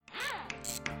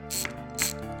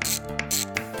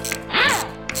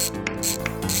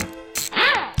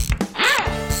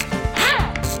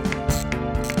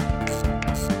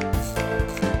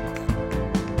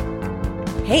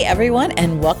Hey everyone,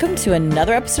 and welcome to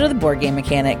another episode of the Board Game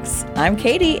Mechanics. I'm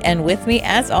Katie, and with me,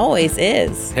 as always,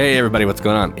 is... Hey everybody, what's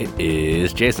going on? It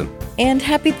is Jason. And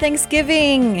happy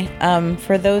Thanksgiving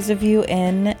for those of you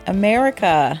in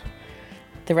America.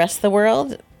 The rest of the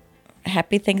world,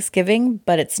 happy Thanksgiving,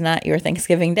 but it's not your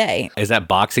Thanksgiving Day. Is that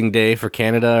Boxing Day for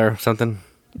Canada or something?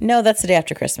 No, that's the day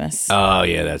after Christmas. Oh,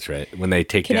 yeah, that's right. When they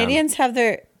take Canadians have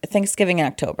their Thanksgiving in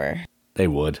October. They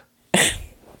would.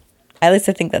 At least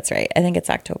I think that's right. I think it's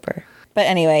October. But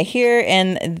anyway, here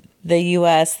in the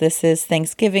U.S., this is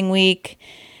Thanksgiving week.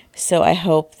 So I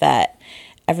hope that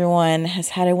everyone has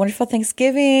had a wonderful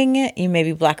Thanksgiving. You may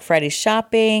be Black Friday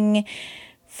shopping.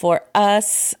 For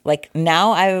us, like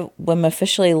now I am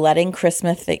officially letting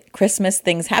Christmas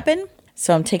things happen.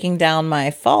 So I'm taking down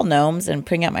my fall gnomes and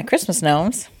putting out my Christmas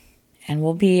gnomes. And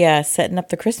we'll be setting up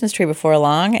the Christmas tree before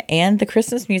long, and the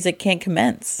Christmas music can't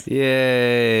commence.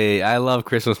 Yay! I love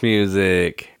Christmas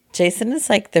music. Jason is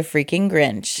like the freaking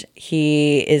Grinch.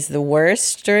 He is the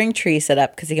worst during tree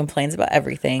setup because he complains about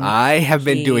everything. I have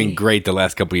been doing great the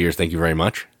last couple of years. Thank you very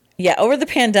much. Yeah, over the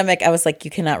pandemic, I was like,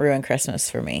 you cannot ruin Christmas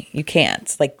for me. You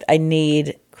can't. Like, I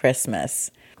need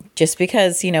Christmas. Just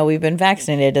because, you know, we've been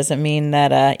vaccinated doesn't mean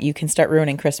that you can start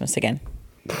ruining Christmas again.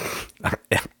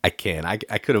 I can. I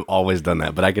could have always done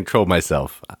that, but I controlled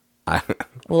myself.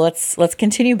 Well, let's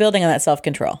continue building on that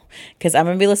self-control, because I'm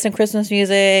going to be listening to Christmas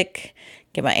music,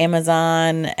 get my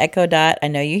Amazon Echo Dot. I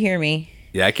know you hear me.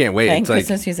 Yeah, I can't wait. Playing it's like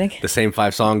Christmas music. The same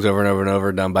 5 songs over and over and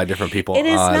over, done by different people. It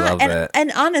is not. I love it.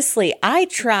 And honestly, I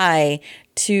try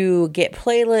to get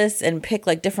playlists and pick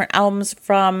like different albums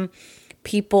from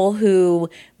people who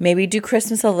maybe do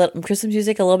Christmas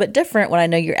music a little bit different when I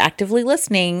know you're actively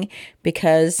listening,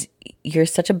 because you're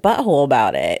such a butthole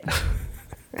about it.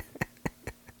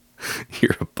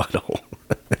 You're a butthole.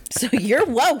 So you're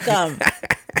welcome.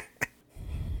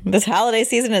 This holiday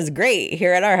season is great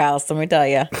here at our house, let me tell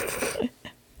you.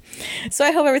 So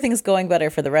I hope everything's going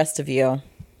better for the rest of you.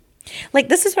 Like,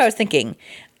 this is what I was thinking.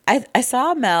 I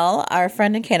saw Mel, our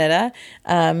friend in Canada,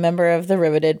 member of the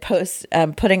Riveted,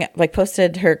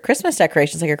 posted her Christmas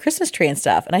decorations, like her Christmas tree and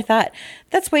stuff. And I thought,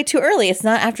 that's way too early. It's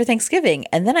not after Thanksgiving.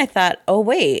 And then I thought, oh,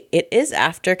 wait, it is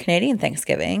after Canadian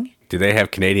Thanksgiving. Do they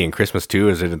have Canadian Christmas too,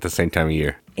 or is it at the same time of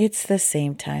year? It's the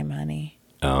same time, honey.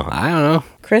 Oh, I don't know.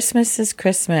 Christmas is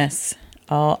Christmas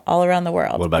all around the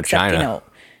world. What about China? You know,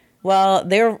 well,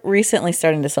 they're recently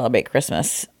starting to celebrate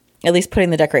Christmas, at least putting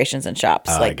the decorations in shops.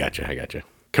 Oh, I gotcha.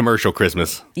 Commercial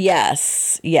Christmas.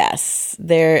 Yes.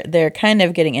 They're kind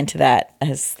of getting into that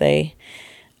as they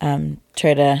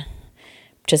try to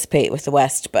participate with the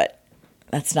West, but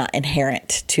that's not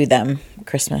inherent to them.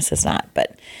 Christmas is not.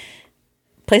 But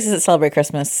places that celebrate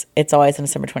Christmas, it's always on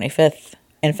December 25th.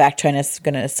 In fact, China's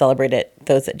going to celebrate it,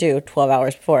 those that do, 12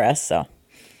 hours before us. So,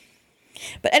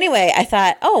 but anyway, I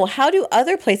thought, oh, how do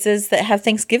other places that have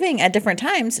Thanksgiving at different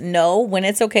times know when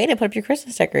it's okay to put up your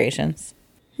Christmas decorations?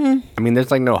 I mean,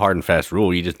 there's like no hard and fast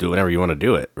rule. You just do whenever you want to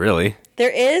do it, really. There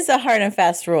is a hard and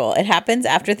fast rule. It happens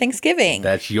after Thanksgiving.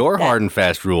 That's your hard and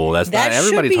fast rule. That's not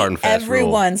everybody's hard and fast rule.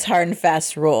 Everyone's hard and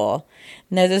fast rule.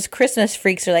 No, those Christmas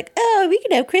freaks are like, oh, we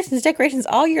can have Christmas decorations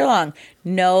all year long.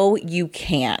 No, you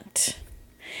can't.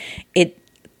 It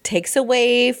takes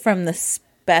away from the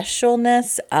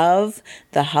specialness of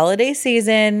the holiday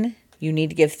season. You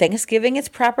need to give Thanksgiving its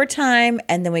proper time,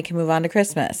 and then we can move on to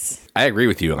Christmas. I agree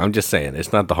with you. I'm just saying,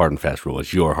 it's not the hard and fast rule.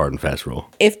 It's your hard and fast rule.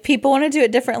 If people want to do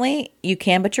it differently, you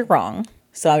can, but you're wrong.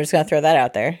 So I'm just going to throw that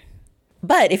out there.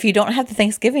 But if you don't have the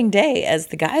Thanksgiving Day as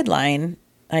the guideline,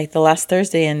 like the last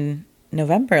Thursday in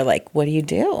November, like, what do you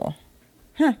do?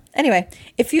 Anyway,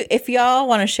 if y'all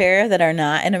want to share that are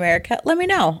not in America, let me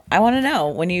know. I want to know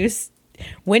when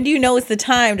do you know it's the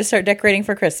time to start decorating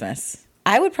for Christmas?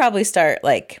 I would probably start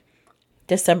like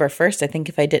December 1st, I think,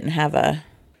 if I didn't have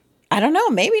I don't know,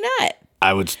 maybe not.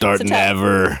 I would start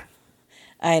never.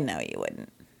 I know you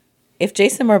wouldn't. If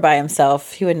Jason were by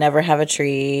himself, he would never have a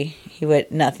tree. He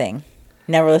would nothing.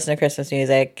 Never listen to Christmas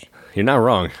music. You're not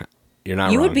wrong. You're not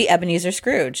wrong. You would be Ebenezer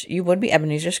Scrooge. You would be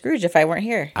Ebenezer Scrooge if I weren't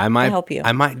here. I might help you.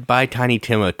 I might buy Tiny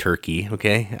Tim a turkey,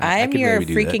 okay? I'm your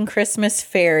freaking Christmas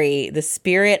fairy, the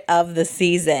spirit of the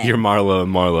season. You're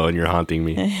Marlo, and you're haunting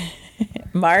me.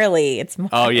 Marley. It's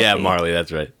Marley. Oh, yeah, Marley.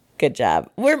 That's right. Good job.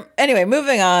 Anyway,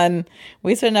 moving on.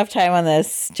 We spent enough time on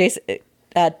this. Jason,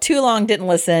 too long, didn't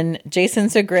listen.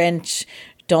 Jason's a Grinch.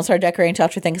 Don't start decorating until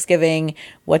after Thanksgiving.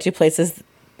 What do places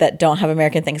that don't have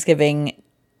American Thanksgiving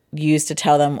use to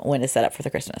tell them when to set up for the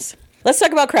Christmas? Let's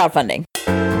talk about crowdfunding.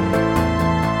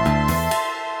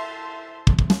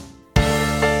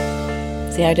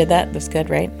 See how I did that? That's good,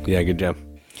 right? Yeah, good job.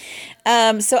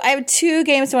 So I have 2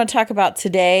 games I want to talk about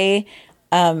today.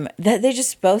 that they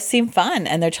just both seem fun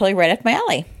and they're totally right up my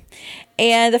alley.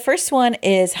 And the first one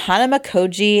is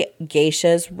Hanamakoji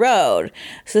Geisha's Road.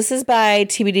 So this is by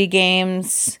TBD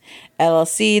Games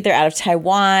LLC. They're out of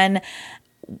Taiwan.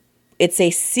 It's a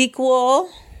sequel,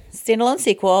 standalone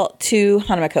sequel to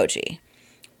Hanamakoji,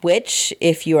 which,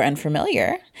 if you are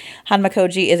unfamiliar,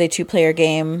 Hanamakoji is a 2-player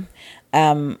game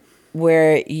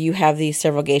where you have these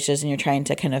several geishas and you're trying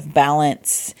to kind of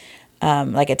balance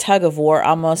like a tug of war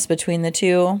almost between the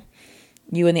two,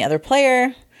 you and the other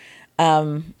player,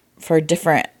 for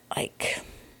different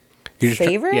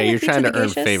favor. You're trying to earn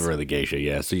geishas. favor of the geisha.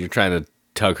 Yeah, so you're trying to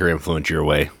tug her influence your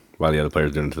way while the other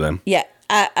player's doing it to them. Yeah,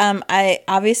 I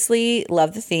obviously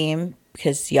love the theme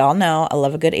because y'all know I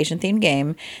love a good Asian themed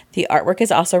game. The artwork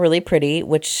is also really pretty,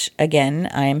 which again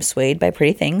I am swayed by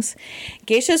pretty things.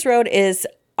 Geisha's Road is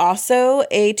also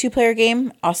a 2-player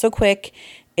game, also quick.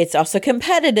 It's also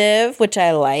competitive, which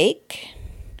I like.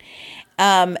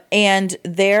 And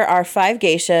there are 5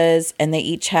 geishas, and they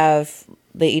each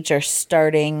are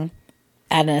starting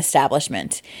at an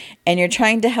establishment. And you're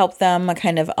trying to help them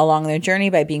kind of along their journey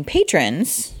by being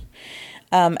patrons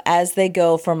as they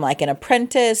go from like an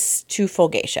apprentice to full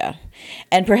geisha.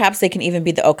 And perhaps they can even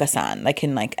be the Okasan. They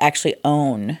can like actually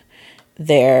own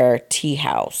their tea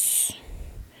house.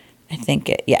 I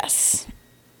think yes,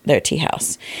 their tea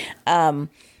house.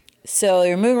 So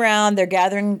you're moving around, they're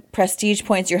gathering prestige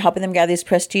points, you're helping them gather these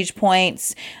prestige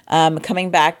points,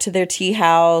 coming back to their tea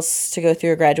house to go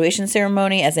through a graduation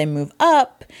ceremony as they move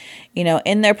up,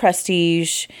 in their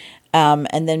prestige,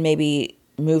 and then maybe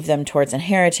move them towards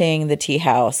inheriting the tea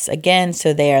house again,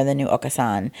 so they are the new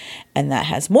Okasan, and that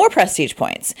has more prestige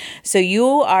points. So you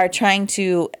are trying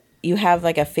to, you have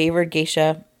like a favored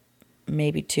geisha,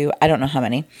 maybe 2, I don't know how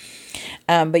many.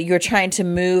 But you're trying to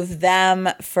move them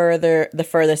the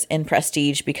furthest in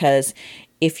prestige, because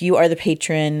if you are the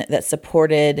patron that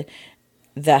supported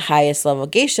the highest level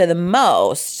geisha the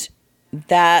most,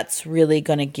 that's really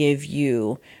going to give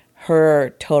you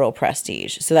her total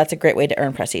prestige. So that's a great way to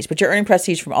earn prestige. But you're earning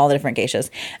prestige from all the different geishas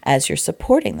as you're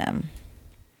supporting them.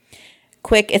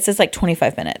 Quick, it says like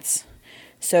 25 minutes.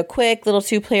 So quick, little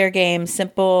 2-player game,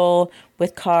 simple,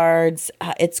 with cards.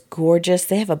 It's gorgeous.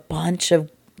 They have a bunch of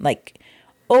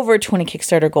over 20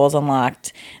 Kickstarter goals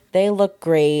unlocked. They look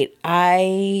great.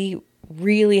 I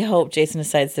really hope Jason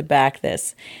decides to back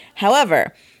this.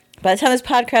 However, by the time this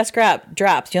podcast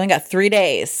drops, you only got 3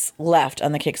 days left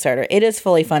on the Kickstarter. It is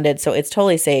fully funded, so it's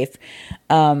totally safe.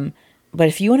 But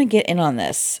if you want to get in on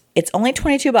this, it's only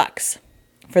 $22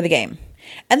 for the game.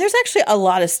 And there's actually a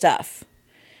lot of stuff.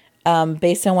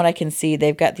 Based on what I can see,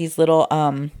 they've got these little...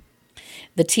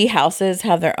 the tea houses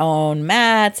have their own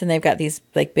mats, and they've got these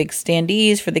big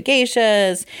standees for the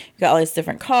geishas. You've got all these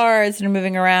different cards that are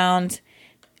moving around.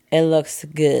 It looks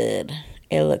good.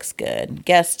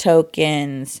 Guest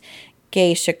tokens,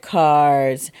 geisha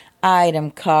cards,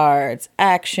 item cards,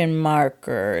 action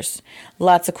markers,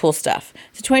 lots of cool stuff.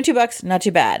 So $22, not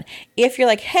too bad. If you're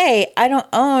like, hey, I don't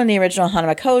own the original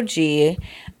Hanamakoji,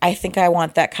 I think I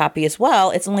want that copy as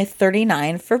well. It's only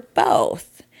 $39 for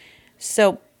both.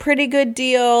 So pretty good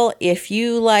deal if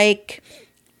you like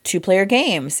 2-player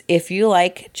games, if you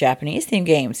like Japanese themed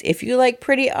games, if you like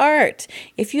pretty art,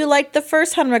 if you like the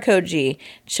first Hanamakoji,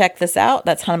 check this out.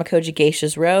 That's Hanamakoji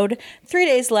Geisha's Road. 3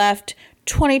 days left,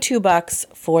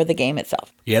 $22 for the game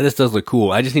itself. Yeah, this does look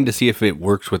cool. I just need to see if it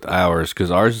works with ours, because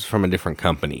ours is from a different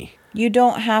company. You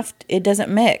don't have to, it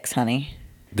doesn't mix, honey.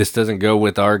 This doesn't go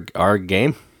with our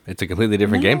game? It's a completely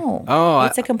different game? Oh,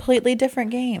 it's a completely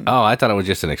different game. Oh, I thought it was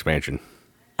just an expansion.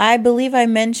 I believe I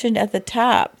mentioned at the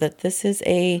top that this is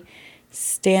a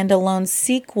standalone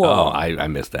sequel. Oh, I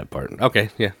missed that part. Okay,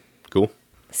 yeah, cool.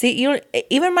 See,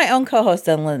 even my own co-host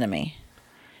doesn't listen to me.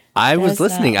 I was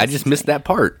listening. I just missed that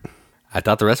part. I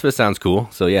thought the rest of it sounds cool.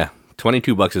 So yeah,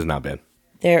 $22 is not bad.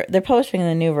 They're publishing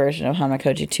the new version of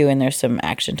Hanamakoji 2, and there's some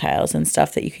action tiles and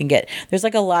stuff that you can get. There's a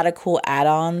lot of cool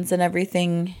add-ons and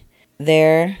everything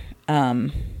there.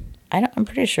 I'm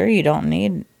pretty sure you don't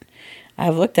need.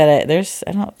 I've looked at it.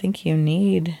 I don't think you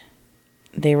need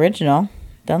the original.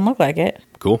 Doesn't look like it.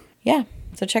 Cool. Yeah.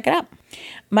 So check it out.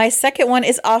 My second one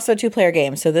is also a 2-player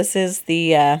game. So this is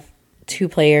the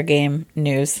 2-player game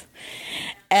news.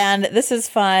 And this is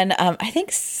fun. I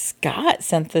think Scott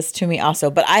sent this to me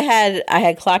also, but I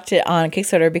had clocked it on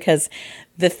Kickstarter because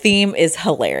the theme is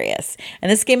hilarious.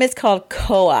 And this game is called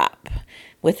Co-op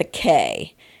with a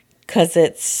K, because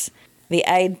the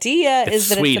idea is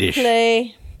that Swedish.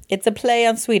 It's a play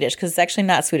on Swedish, because it's actually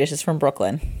not Swedish. It's from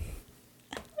Brooklyn.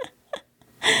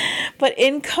 But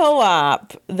in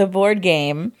Co-op, the board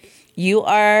game, you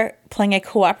are playing a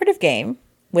cooperative game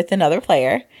with another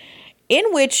player. in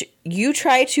which you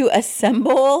try to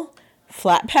assemble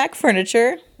flat pack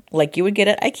furniture like you would get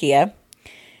at IKEA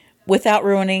without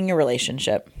ruining your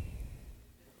relationship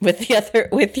with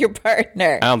your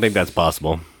partner. I don't think that's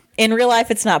possible. In real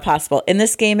life, it's not possible. In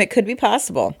this game, it could be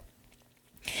possible.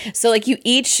 So, like, you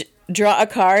each draw a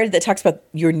card that talks about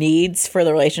your needs for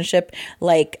the relationship,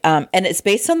 like, and it's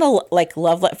based on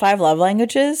the five love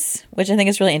languages, which I think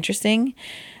is really interesting.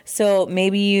 So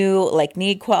maybe you like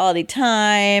need quality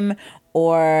time,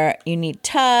 or you need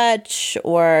touch,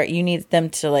 or you need them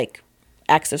to like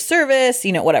acts of service,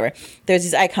 whatever. There's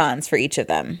these icons for each of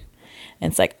them.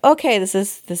 And it's like, okay, this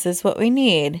is what we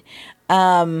need.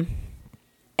 And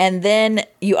then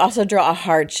you also draw a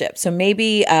hardship. So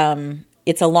maybe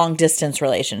it's a long distance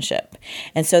relationship.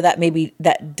 And so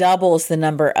that doubles the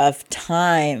number of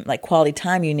time, like quality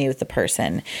time you need with the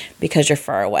person because you're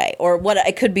far away. Or what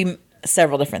it could be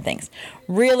several different things.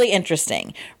 Really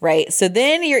interesting, right? So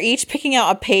then you're each picking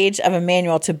out a page of a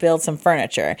manual to build some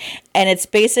furniture. And it's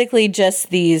basically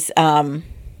just these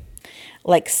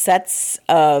like sets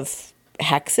of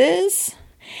hexes.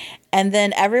 And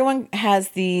then everyone has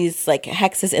these like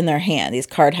hexes in their hand, these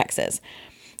card hexes.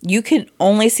 You can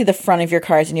only see the front of your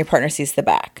cards and your partner sees the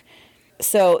back.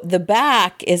 So the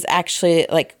back is actually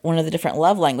like one of the different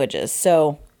love languages.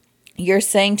 So you're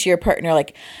saying to your partner,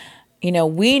 like,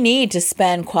 we need to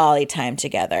spend quality time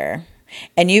together.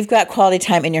 And you've got quality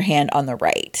time in your hand on the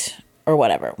right or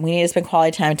whatever. We need to spend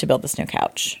quality time to build this new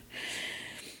couch.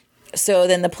 So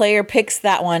then the player picks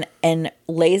that one and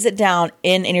lays it down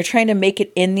and you're trying to make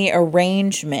it in the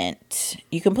arrangement.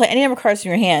 You can play any number of cards in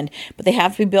your hand, but they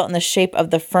have to be built in the shape of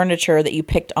the furniture that you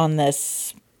picked on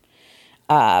this,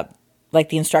 like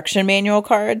the instruction manual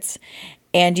cards.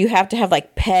 And you have to have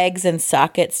like pegs and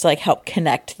sockets to like help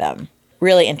connect them.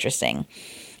 Really interesting.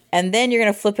 And then you're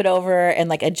going to flip it over and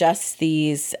like adjust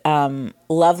these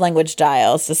love language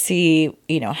dials to see,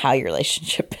 how your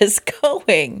relationship is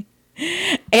going.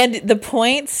 And the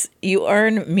points, you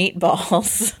earn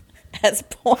meatballs as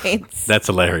points. That's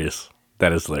hilarious.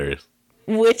 That is hilarious.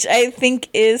 Which I think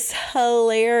is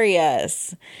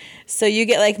hilarious. So you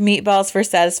get like meatballs for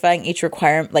satisfying each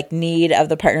requirement, like need of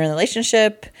the partner in the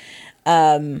relationship.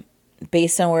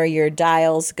 Based on where your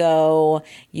dials go,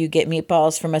 you get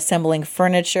meatballs from assembling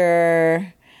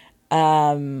furniture.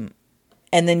 And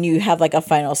then you have like a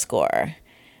final score.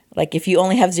 Like if you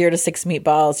only have 0 to 6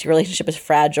 meatballs, your relationship is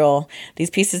fragile. These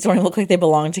pieces don't even look like they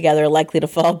belong together, likely to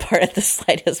fall apart at the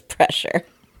slightest pressure.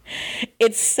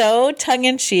 It's so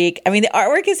tongue-in-cheek. I mean, the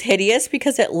artwork is hideous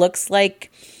because it looks like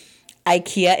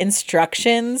IKEA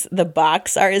instructions. The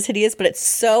box art is hideous, but it's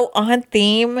so on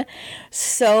theme,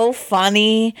 so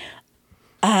funny.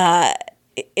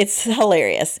 It's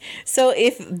hilarious. So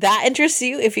if that interests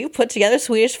you, if you put together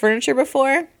Swedish furniture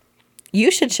before, you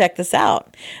should check this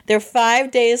out. There are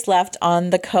 5 days left on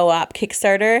the co-op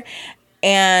Kickstarter,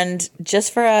 and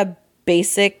just for a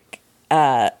basic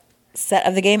set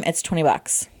of the game, it's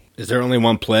 $20. Is there only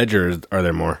one pledge, or are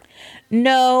there more?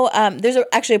 No, there's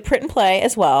actually a print and play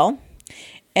as well.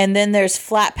 And then there's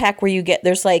flat pack where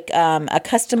there's like a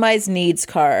customized needs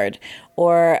card,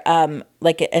 or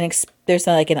like there's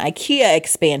like an IKEA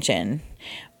expansion.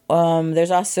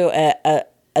 There's also a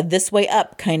This Way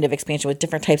Up kind of expansion with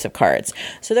different types of cards.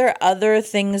 So there are other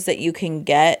things that you can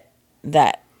get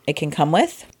that it can come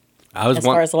with as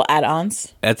far as little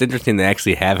add-ons. That's interesting. They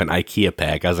actually have an IKEA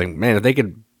pack. I was like, man, if they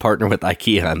could partner with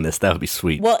IKEA on this, that would be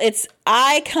sweet. Well, it's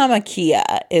I Come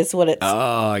IKEA is what it's.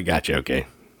 Oh, I got you. Okay.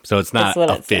 So it's not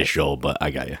official, but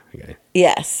I got you.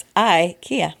 Yes,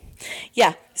 IKEA.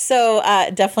 Yeah. So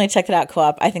definitely check it out,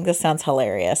 Co-op. I think this sounds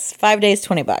hilarious. 5 days,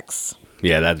 $20.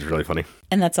 Yeah, that's really funny.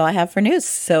 And that's all I have for news.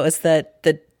 So it's the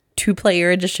 2-player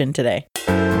edition today.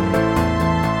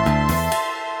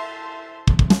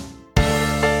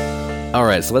 All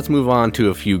right, so let's move on to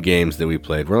a few games that we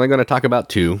played. We're only going to talk about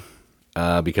 2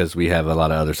 because we have a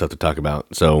lot of other stuff to talk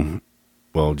about. So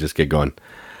we'll just get going.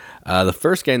 The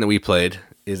first game that we played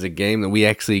is a game that we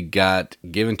actually got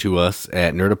given to us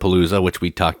at Nerdapalooza, which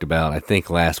we talked about, I think,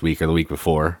 last week or the week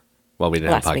before. Well, we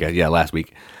didn't have a podcast. Yeah, last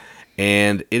week.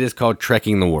 And it is called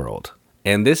Trekking the World.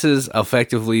 And this is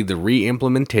effectively the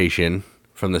re-implementation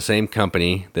from the same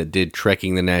company that did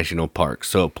Trekking the National Park.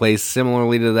 So it plays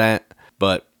similarly to that,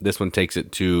 but this one takes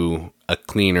it to a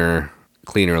cleaner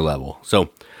level. So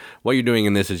what you're doing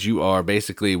in this is you are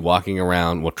basically walking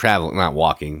around, not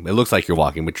walking. It looks like you're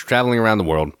walking, but you're traveling around the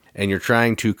world, and you're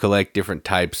trying to collect different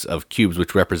types of cubes,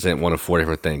 which represent one of 4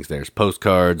 different things. There's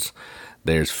postcards,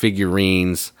 there's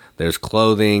figurines, there's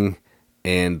clothing,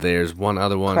 and there's one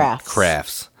other one,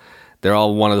 crafts. They're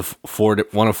all one of 4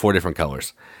 different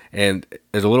colors. And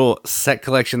there's a little set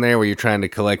collection there where you're trying to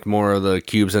collect more of the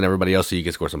cubes than everybody else so you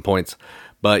can score some points.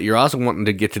 But you're also wanting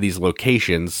to get to these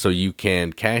locations so you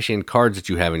can cash in cards that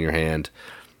you have in your hand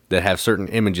that have certain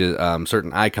images,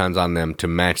 certain icons on them to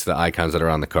match the icons that are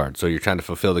on the card. So you're trying to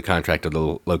fulfill the contract of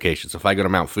the location. So if I go to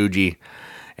Mount Fuji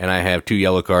and I have 2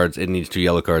 yellow cards, it needs 2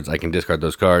 yellow cards, I can discard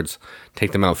those cards,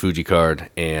 take the Mount Fuji card,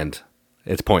 and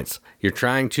it's points. You're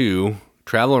trying to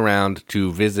travel around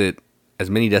to visit as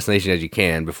many destinations as you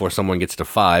can before someone gets to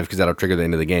 5, because that'll trigger the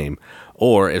end of the game.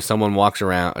 Or if someone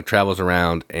travels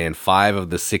around, and 5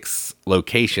 of the 6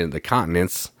 locations, the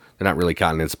continents, they're not really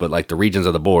continents, but like the regions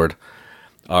of the board,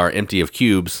 are empty of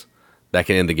cubes, that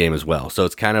can end the game as well. So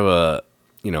it's kind of a,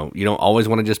 you don't always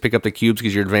want to just pick up the cubes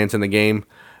because you're advancing the game,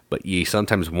 but you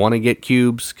sometimes want to get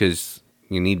cubes because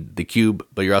you need the cube,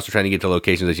 but you're also trying to get to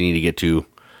locations that you need to get to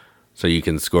so you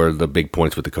can score the big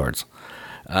points with the cards.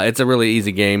 It's a really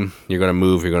easy game. You're going to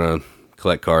move, you're going to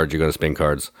collect cards, you're going to spin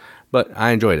cards. But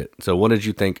I enjoyed it. So what did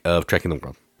you think of Trekking the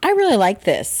World? I really like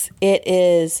this. It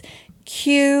is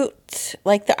cute.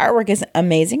 Like, the artwork is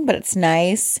amazing, but it's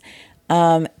nice.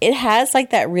 It has like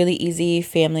that really easy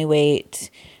family weight,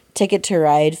 Ticket to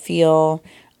Ride feel.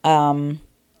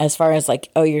 As far as like,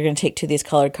 oh, you're going to take 2 of these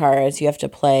colored cards, you have to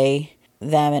play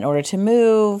them in order to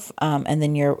move. And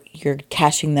then you're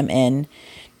cashing them in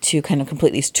to kind of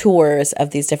complete these tours of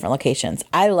these different locations.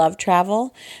 I love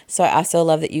travel, so I also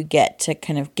love that you get to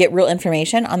kind of get real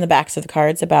information on the backs of the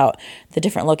cards about the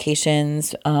different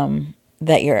locations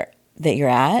that you're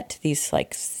at, these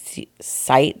like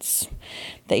sites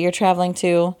that you're traveling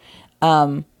to.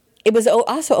 It was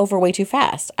also over way too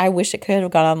fast. I wish it could have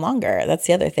gone on longer. That's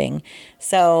the other thing.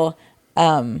 So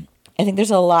I think there's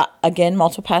a lot, again,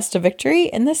 multiple paths to victory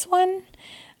in this one,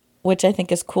 which I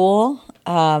think is cool.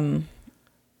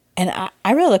 And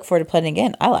I really look forward to playing it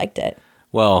again. I liked it.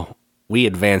 Well, we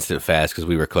advanced it fast because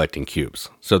we were collecting cubes.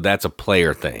 So that's a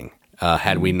player thing.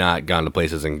 Had we not gone to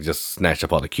places and just snatched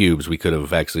up all the cubes, we could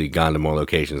have actually gone to more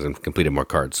locations and completed more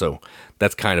cards. So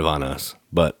that's kind of on us.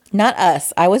 But not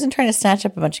us. I wasn't trying to snatch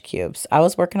up a bunch of cubes. I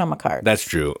was working on my cards. That's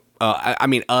true. I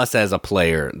mean, us as a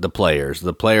player, the players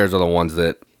are the ones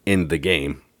that end the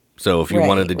game. So if you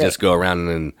wanted to just go around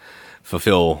and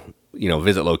fulfill,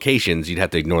 visit locations, you'd have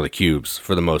to ignore the cubes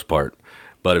for the most part.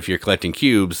 But if you're collecting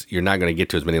cubes, you're not going to get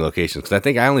to as many locations. Because I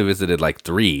think I only visited like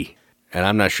 3, and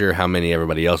I'm not sure how many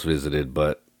everybody else visited.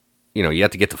 But, you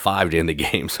have to get to 5 to end the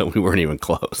game, so we weren't even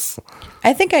close.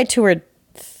 I think I toured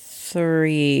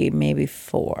 3, maybe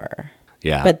 4.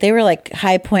 Yeah. But they were like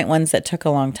high point ones that took a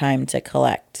long time to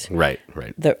collect. Right.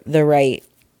 The right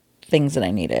things that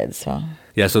I needed, so...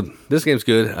 Yeah, so this game's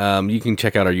good. You can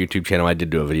check out our YouTube channel. I did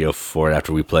do a video for it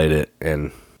after we played it,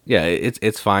 and yeah,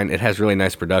 it's fine. It has really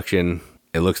nice production.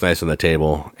 It looks nice on the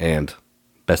table, and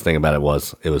best thing about it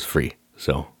was free.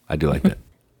 So I do like that.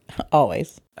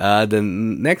 Always. The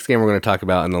next game we're going to talk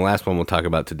about, and the last one we'll talk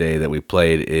about today that we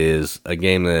played, is a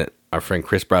game that our friend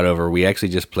Chris brought over. We actually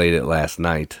just played it last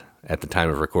night at the time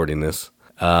of recording this.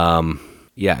 And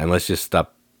let's just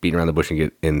stop beating around the bush and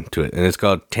get into it. And it's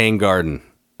called Tang Garden.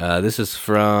 This is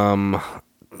from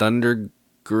Thunder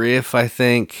Griff, I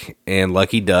think, and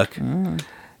Lucky Duck.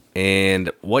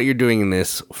 And what you're doing in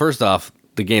this, first off,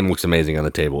 the game looks amazing on the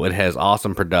table. It has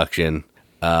awesome production,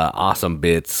 awesome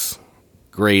bits,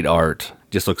 great art,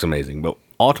 just looks amazing. But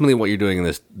ultimately what you're doing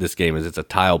in this game is it's a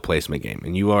tile placement game.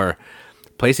 And you are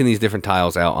placing these different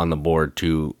tiles out on the board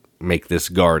to make this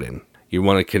garden. You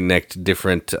want to connect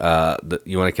different,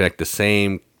 you want to connect the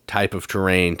same type of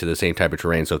terrain to the same type of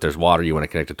terrain. So if there's water, you want to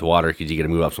connect it to water because you get to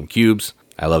move up some cubes.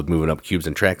 I love moving up cubes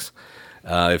and treks.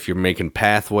 If you're making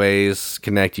pathways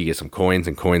connect, you get some coins,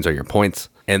 and coins are your points.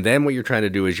 And then what you're trying to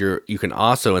do is you can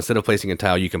also, instead of placing a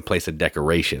tile, you can place a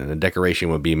decoration. And a decoration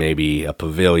would be maybe a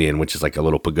pavilion, which is like a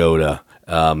little pagoda,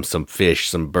 some fish,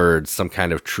 some birds, some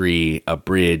kind of tree, a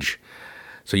bridge.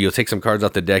 So you'll take some cards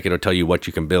off the deck, it'll tell you what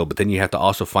you can build, but then you have to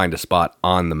also find a spot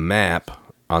on the map,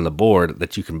 on the board,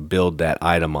 that you can build that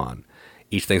item on.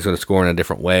 Each thing's going to score in a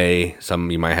different way.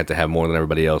 Some you might have to have more than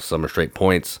everybody else. Some are straight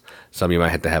points. Some you might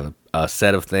have to have a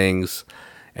set of things.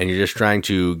 And you're just trying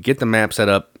to get the map set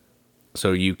up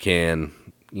so you can,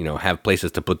 have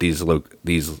places to put these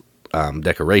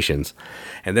decorations.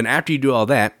 And then after you do all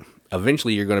that,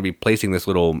 eventually you're going to be placing this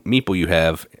little meeple you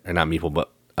have, or not meeple,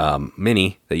 but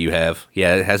mini that you have.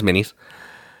 Yeah, it has minis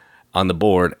on the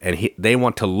board, and they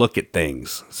want to look at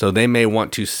things. So they may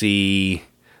want to see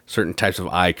certain types of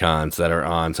icons that are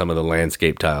on some of the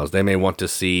landscape tiles. They may want to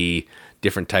see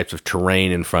different types of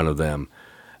terrain in front of them.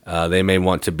 They may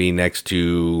want to be next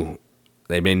to...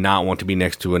 They may not want to be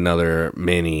next to another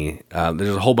mini.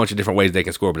 There's a whole bunch of different ways they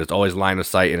can score, but it's always line of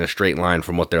sight in a straight line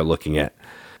from what they're looking at.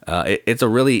 It's a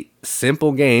really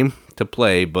simple game to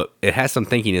play, but it has some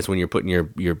thinkiness when you're putting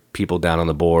your people down on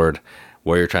the board,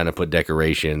 where you're trying to put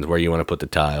decorations, where you want to put the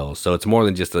tiles. So it's more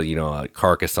than just a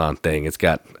Carcassonne thing. It's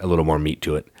got a little more meat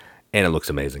to it, and it looks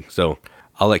amazing. So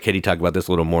I'll let Katie talk about this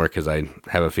a little more because I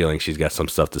have a feeling she's got some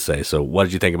stuff to say. So what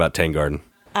did you think about Ten Garden?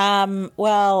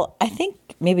 Well, I think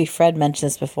maybe Fred mentioned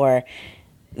this before.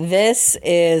 This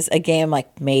is a game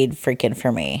like made freaking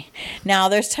for me. Now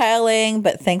there's tiling,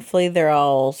 but thankfully they're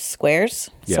all squares,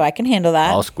 Yep. so I can handle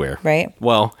that. All square. Right?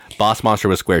 Well, Boss Monster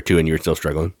was square too, and you were still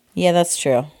struggling. Yeah, that's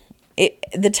true.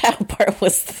 The tile part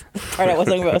was the part I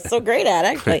wasn't so great at,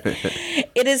 actually.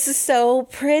 It is so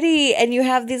pretty, and you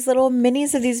have these little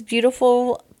minis of these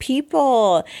beautiful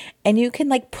people, and you can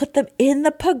like put them in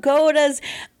the pagodas.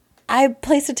 I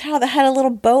placed a tile that had a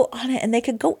little boat on it, and they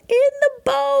could go in the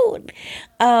boat.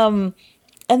 And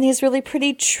these really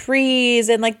pretty trees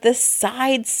and like the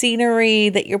side scenery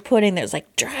that you're putting. There's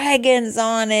like dragons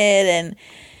on it, and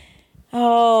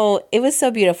oh, it was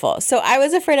so beautiful. So I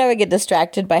was afraid I would get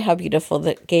distracted by how beautiful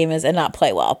the game is and not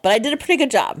play well, but I did a pretty good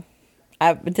job.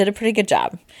 A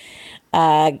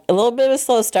little bit of a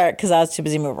slow start because I was too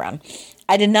busy moving around.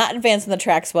 I did not advance in the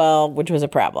tracks well, which was a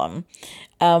problem.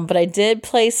 But I did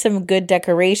place some good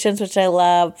decorations, which I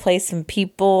love. Place some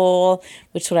people,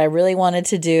 which is what I really wanted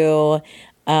to do.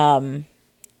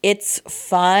 It's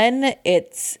fun.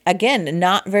 It's, again,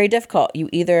 not very difficult. You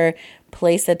either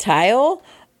place a tile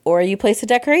or you place a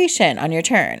decoration on your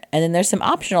turn. And then there's some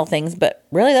optional things, but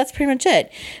really that's pretty much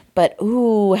it. But,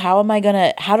 how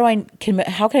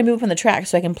can I move up on the track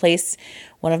so I can place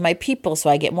one of my people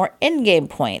so I get more in-game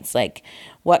points? Like,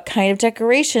 what kind of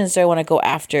decorations do I want to go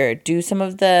after? Do some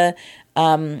of the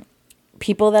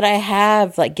people that I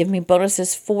have, like, give me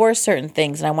bonuses for certain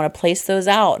things, and I want to place those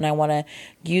out, and I want to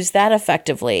use that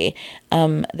effectively.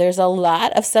 There's a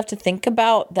lot of stuff to think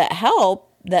about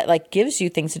that like gives you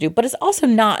things to do, but it's also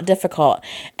not difficult,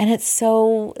 and it's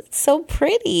so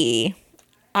pretty.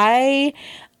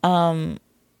 I'm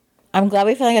glad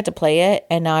we finally got to play it,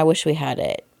 and now I wish we had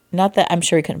it. Not that I'm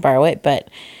sure we couldn't borrow it, but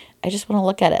I just want to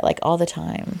look at it like all the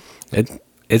time.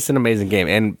 It's an amazing game,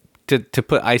 and to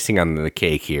put icing on the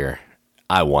cake here,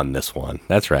 I won this one.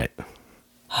 That's right.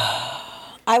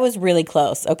 I was really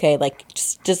close. Okay, like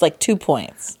just like 2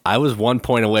 points. I was 1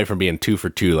 point away from being 2 for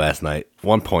 2 last night.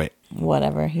 1 point.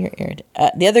 Whatever.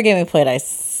 The other game we played, I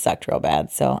sucked real bad.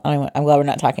 So I'm glad we're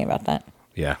not talking about that.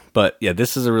 Yeah, but yeah,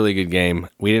 this is a really good game.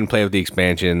 We didn't play with the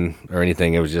expansion or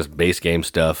anything. It was just base game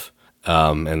stuff,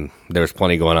 and there was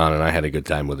plenty going on, and I had a good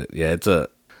time with it. Yeah,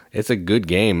 it's a good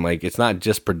game. Like, it's not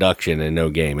just production and no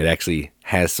game. It actually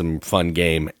has some fun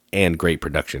game and great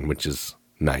production, which is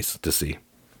nice to see.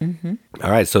 Mm-hmm.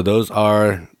 All right, so those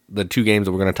are the 2 games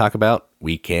that we're going to talk about.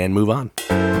 We can move on.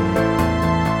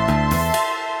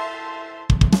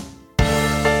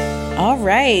 All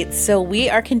right, so we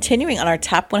are continuing on our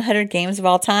top 100 games of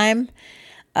all time.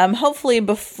 Hopefully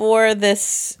before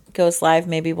this goes live,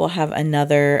 maybe we'll have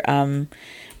another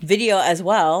video as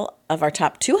well of our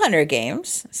top 200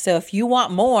 games. So if you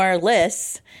want more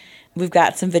lists, we've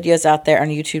got some videos out there on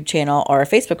our YouTube channel or our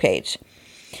Facebook page.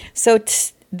 So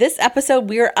this episode,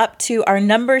 we are up to our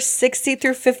numbers 60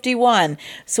 through 51.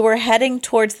 So we're heading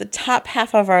towards the top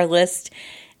half of our list.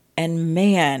 And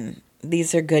man,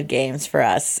 these are good games for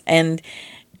us. And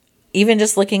even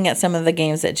just looking at some of the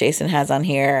games that Jason has on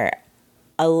here,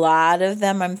 a lot of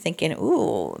them I'm thinking,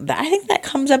 I think that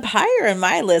comes up higher in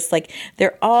my list. Like,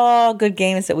 they're all good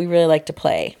games that we really like to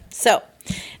play. So,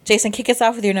 Jason, kick us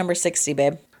off with your number 60,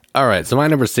 babe. All right, so my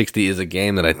number 60 is a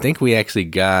game that I think we actually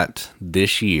got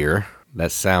this year.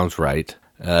 That sounds right.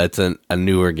 It's a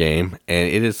newer game, and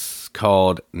it is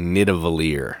called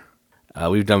Nidavellir.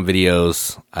 We've done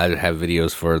videos. I have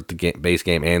videos for the base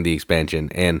game and the expansion.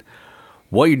 And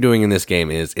what you're doing in this game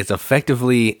is it's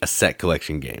effectively a set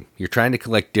collection game. You're trying to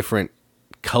collect different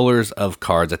colors of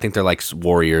cards. I think they're like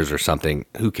warriors or something.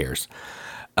 Who cares?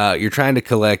 You're trying to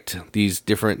collect these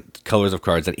different colors of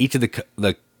cards, and each of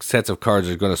the sets of cards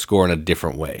are going to score in a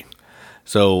different way.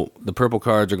 So the purple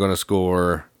cards are going to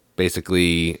score,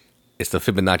 basically, it's the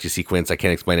Fibonacci sequence. I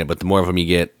can't explain it, but the more of them you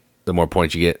get, the more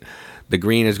points you get. The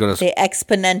green is going to... They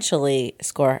exponentially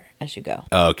score as you go.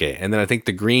 Oh, okay. And then I think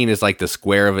the green is like the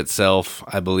square of itself,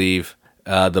 I believe.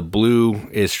 The blue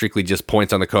is strictly just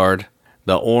points on the card.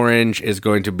 The orange is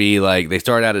going to be like, they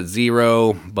start out at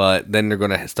 0, but then they're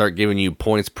going to start giving you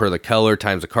points per the color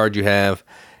times the card you have.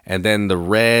 And then the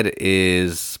red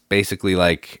is basically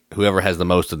like whoever has the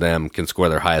most of them can score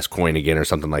their highest coin again or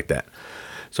something like that.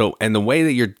 So, and the way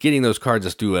that you're getting those cards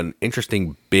is through an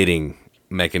interesting bidding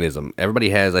mechanism. Everybody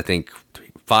has, I think,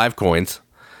 5 coins,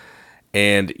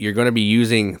 And you're going to be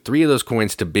using 3 of those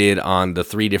coins to bid on the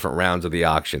 3 different rounds of the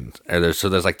auctions. So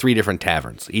there's like 3 different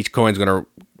taverns. Each coin's going to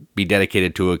be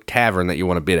dedicated to a tavern that you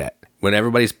want to bid at. When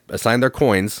everybody's assigned their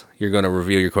coins, you're going to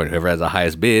reveal your coin. Whoever has the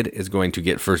highest bid is going to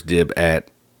get first dib at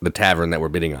the tavern that we're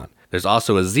bidding on. There's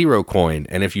also a 0 coin,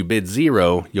 and if you bid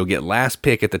 0, you'll get last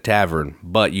pick at the tavern,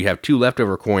 but you have 2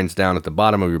 leftover coins down at the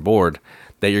bottom of your board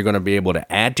that you're going to be able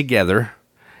to add together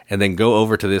and then go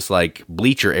over to this like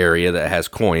bleacher area that has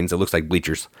coins. It looks like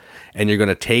bleachers. And you're going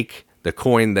to take the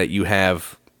coin that you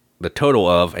have the total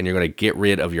of, and you're going to get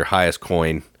rid of your highest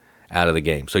coin out of the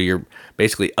game. So you're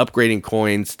basically upgrading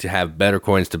coins to have better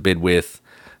coins to bid with,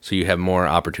 so you have more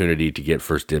opportunity to get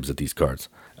first dibs at these cards.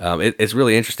 It's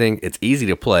really interesting. It's easy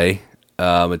to play.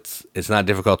 It's not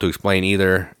difficult to explain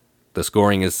either. The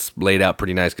scoring is laid out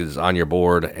pretty nice because it's on your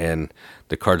board, and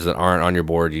the cards that aren't on your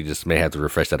board, you just may have to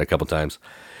refresh that a couple times.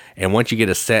 And once you get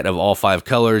a set of all 5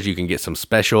 colors, you can get some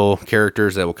special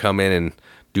characters that will come in and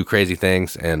do crazy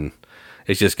things, and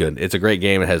it's just good. It's a great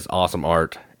game. It has awesome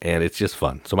art, and it's just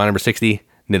fun. So my number 60,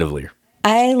 Nidavellir.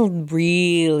 I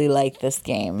really like this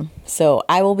game, so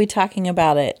I will be talking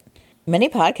about it many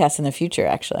podcasts in the future,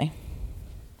 actually.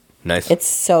 Nice. It's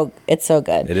so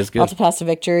good. It is good. Multipass to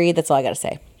victory. That's all I got to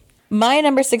say. My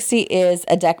number 60 is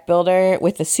a deck builder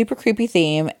with a super creepy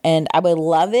theme, and I would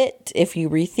love it if you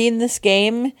retheme this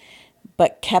game,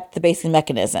 but kept the basic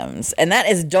mechanisms, and that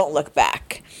is Don't Look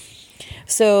Back.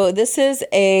 So this is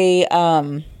a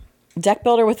deck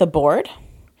builder with a board.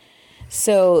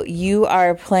 So you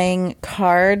are playing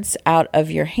cards out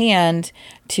of your hand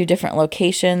to different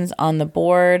locations on the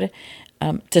board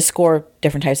to score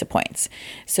different types of points.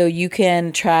 So you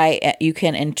can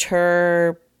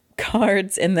inter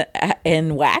cards in the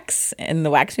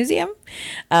wax museum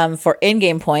for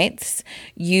in-game points.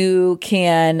 You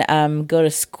can go to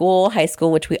school, high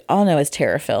school, which we all know is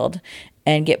terror-filled,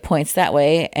 and get points that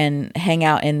way and hang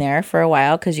out in there for a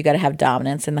while because you got to have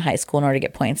dominance in the high school in order to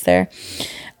get points there.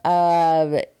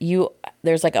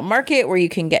 There's like a market where you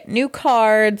can get new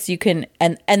cards. You can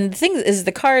and the thing is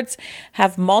the cards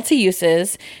have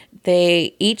multi-uses.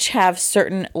 They each have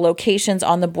certain locations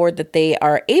on the board that they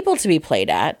are able to be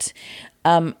played at.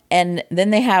 And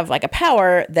then they have like a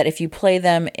power that if you play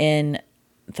them in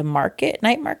the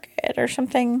night market or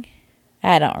something,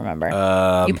 I don't remember.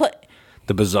 You play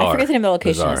the bazaar. I forget the name of the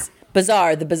location.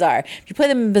 The bazaar. If you play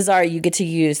them in bazaar, you get to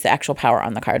use the actual power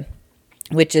on the card,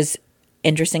 which is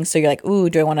interesting. So you're like, ooh,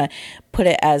 do I want to put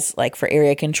it as like for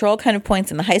area control kind of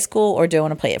points in the high school, or do I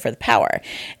want to play it for the power?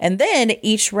 And then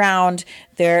each round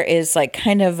there is like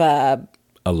kind of a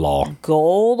law,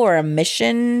 goal or a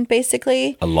mission,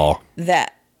 basically. A law.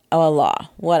 A law,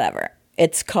 whatever.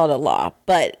 It's called a law,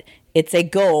 but it's a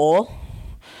goal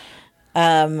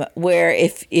where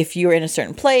if you're in a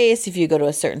certain place, if you go to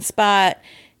a certain spot,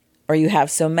 or you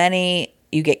have so many,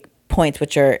 you get points,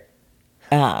 which are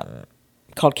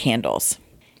called candles.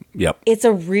 Yep. It's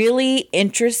a really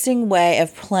interesting way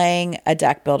of playing a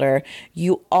deck builder.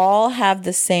 You all have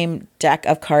the same deck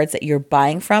of cards that you're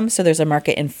buying from, so there's a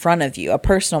market in front of you, a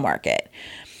personal market.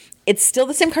 It's still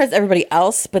the same cards as everybody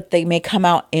else, but they may come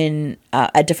out in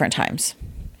at different times.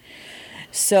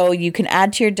 So you can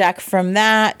add to your deck from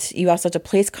that. You also have to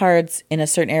place cards in a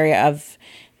certain area of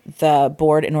the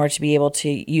board in order to be able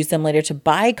to use them later to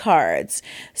buy cards.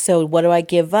 So what do I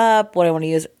give up? What do I want to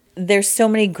use? There's so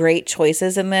many great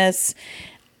choices in this.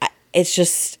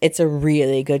 It's a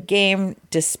really good game,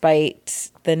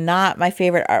 despite the not my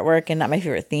favorite artwork and not my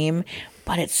favorite theme,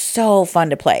 but it's so fun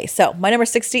to play. So my number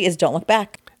 60 is Don't Look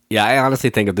Back. Yeah, I honestly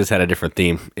think if this had a different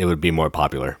theme, it would be more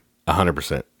popular.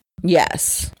 100%.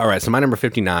 Yes. All right, so my number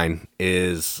 59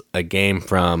 is a game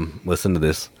from, listen to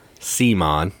this,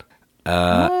 CMON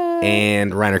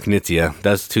and Reiner Knizia.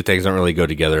 Those two things don't really go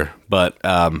together, but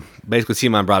basically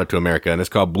CMON brought it to America, and it's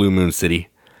called Blue Moon City.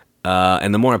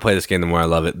 And the more I play this game, the more I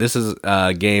love it. This is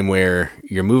a game where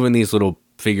you're moving these little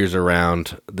figures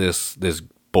around this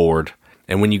board,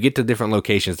 and when you get to different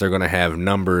locations, they're going to have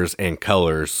numbers and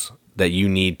colors that you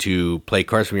need to play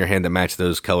cards from your hand that match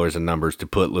those colors and numbers to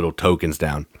put little tokens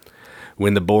down.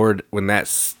 When that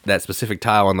specific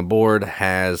tile on the board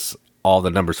has all the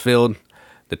numbers filled,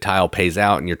 the tile pays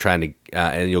out, and you're trying to,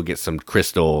 and you'll get some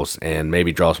crystals and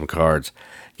maybe draw some cards,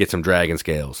 get some dragon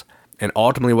scales. And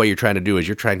ultimately what you're trying to do is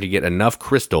you're trying to get enough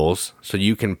crystals so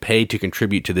you can pay to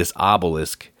contribute to this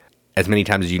obelisk as many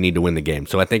times as you need to win the game.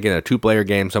 So I think in a 2-player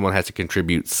game, someone has to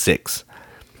contribute 6.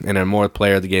 In a more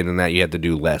player of the game than that, you have to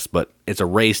do less. But it's a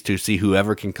race to see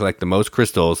whoever can collect the most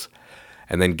crystals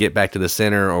and then get back to the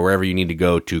center or wherever you need to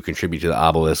go to contribute to the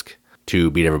obelisk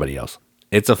to beat everybody else.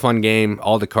 It's a fun game.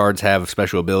 All the cards have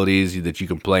special abilities that you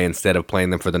can play instead of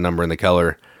playing them for the number and the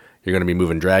color. You're going to be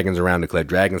moving dragons around to collect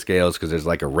dragon scales because there's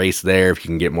like a race there. If you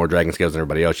can get more dragon scales than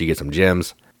everybody else, you get some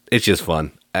gems. It's just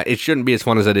fun. It shouldn't be as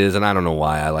fun as it is, and I don't know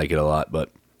why. I like it a lot,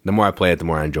 but the more I play it, the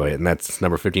more I enjoy it. And that's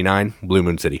number 59, Blue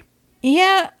Moon City.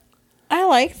 Yeah, I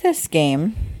like this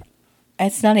game.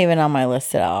 It's not even on my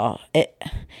list at all.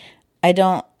 I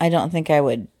don't think I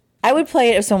would play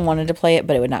it if someone wanted to play it,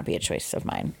 but it would not be a choice of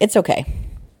mine. It's okay.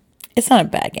 It's not a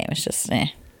bad game. It's just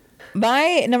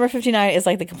My number 59 is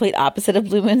like the complete opposite of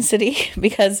Blue Moon City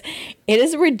because it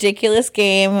is a ridiculous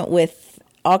game with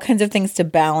all kinds of things to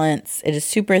balance. It is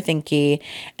super thinky,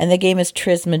 and the game is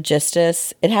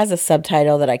Trismegistus. It has a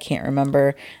subtitle that I can't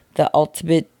remember. The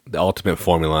ultimate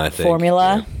formula, I think.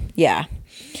 Formula, yeah.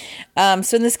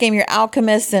 So in this game, you're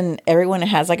alchemists, and everyone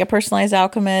has like a personalized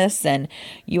alchemist, and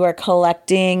you are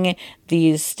collecting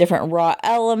these different raw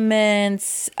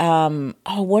elements.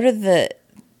 What are the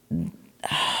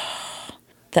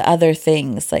other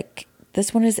things? Like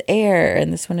this one is air,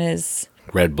 and this one is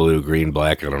red, blue, green,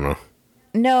 black. I don't know.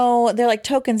 No, they're like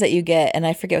tokens that you get, and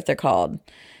I forget what they're called.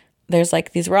 There's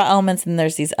like these raw elements, and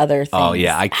there's these other things. Oh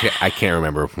yeah, I can't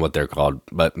remember what they're called,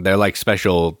 but they're like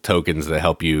special tokens that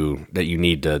help you that you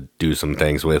need to do some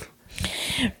things with.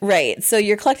 Right. So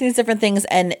you're collecting these different things,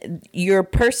 and your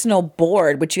personal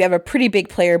board, which you have a pretty big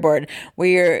player board, where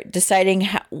you're deciding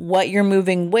what you're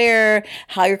moving where,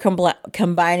 how you're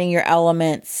combining your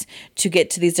elements to get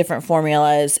to these different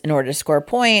formulas in order to score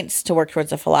points, to work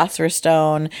towards a Philosopher's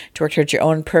Stone, to work towards your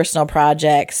own personal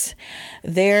projects.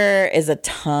 There is a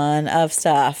ton of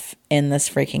stuff in this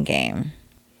freaking game.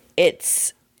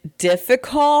 It's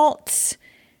difficult,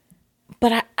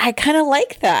 but I kind of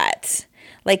like that.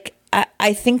 Like,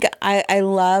 I think I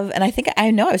love, and I think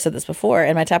I know I've said this before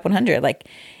in my top 100, like,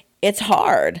 it's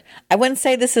hard. I wouldn't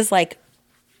say this is, like,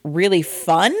 really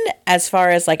fun as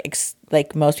far as,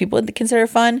 like most people would consider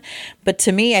fun. But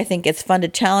to me, I think it's fun to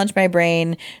challenge my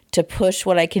brain, to push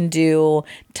what I can do,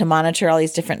 to monitor all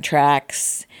these different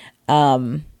tracks,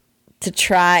 to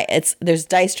try. There's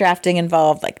dice drafting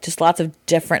involved, like, just lots of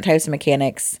different types of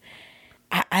mechanics.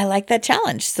 I like that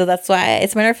challenge. So that's why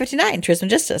it's my number 59,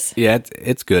 Trismegistus. Yeah,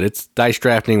 it's good. It's dice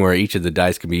drafting where each of the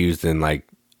dice can be used in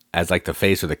as the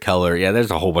face or the color. Yeah, there's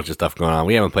a whole bunch of stuff going on.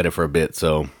 We haven't played it for a bit,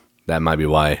 so that might be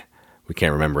why we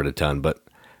can't remember it a ton. But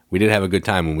we did have a good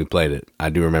time when we played it. I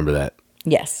do remember that.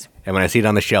 Yes. And when I see it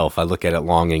on the shelf, I look at it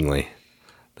longingly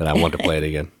that I want to play it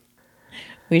again.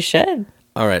 We should.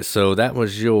 All right, so that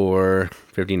was your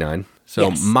 59. So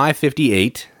yes. My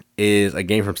 58 is a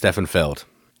game from Stefan Feld.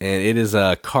 And it is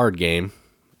a card game,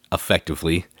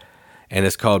 effectively, and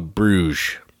it's called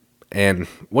Bruges. And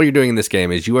what you're doing in this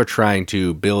game is you are trying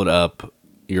to build up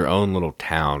your own little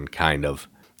town, kind of.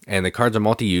 And the cards are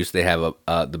multi-use. They have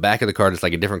the back of the card is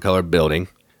like a different colored building.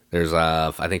 There's, I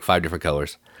think, 5 different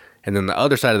colors. And then the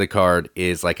other side of the card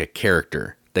is like a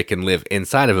character that can live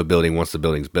inside of a building once the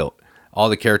building's built. All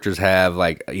the characters have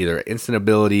like either instant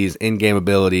abilities, in-game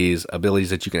abilities,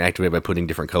 abilities that you can activate by putting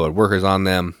different colored workers on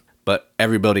them. But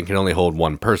every building can only hold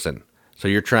one person. So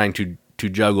you're trying to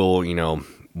juggle,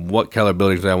 what color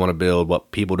buildings do I want to build? What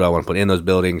people do I want to put in those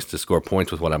buildings to score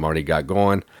points with what I've already got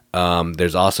going?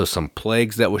 There's also some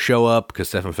plagues that will show up because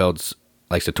Stefan Feld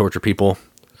likes to torture people.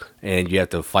 And you have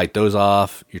to fight those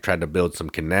off. You're trying to build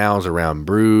some canals around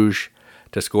Bruges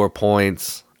to score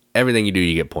points. Everything you do,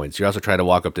 you get points. You're also trying to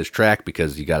walk up this track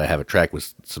because you got to have a track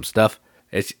with some stuff.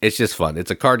 It's just fun. It's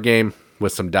a card game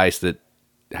with some dice that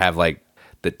have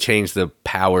that change the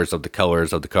powers of the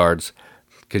colors of the cards,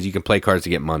 because you can play cards to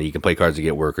get money, you can play cards to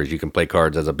get workers, you can play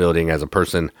cards as a building, as a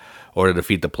person, or to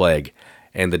defeat the plague.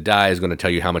 And the die is going to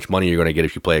tell you how much money you're going to get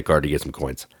if you play a card to get some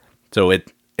coins. So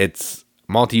it's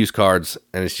multi-use cards,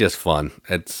 and it's just fun.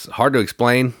 It's hard to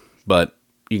explain, but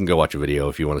you can go watch a video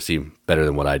if you want to see better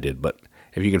than what I did. But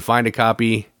if you can find a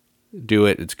copy, do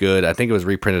it. It's good. I think it was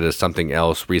reprinted as something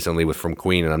else recently from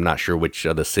Queen, and I'm not sure which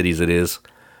of the cities it is.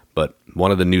 But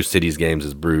one of the new cities games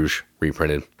is Bruges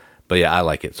reprinted. But yeah, I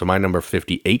like it. So my number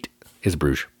 58 is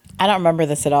Bruges. I don't remember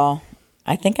this at all.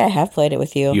 I think I have played it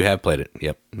with you. You have played it.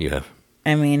 Yep, you have.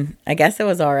 I mean, I guess it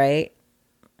was all right.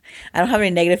 I don't have any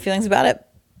negative feelings about it,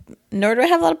 nor do I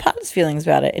have a lot of positive feelings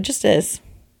about it. It just is.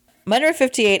 My number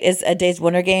 58 is a Days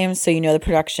Wonder game, so the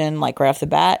production, like right off the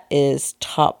bat, is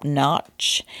top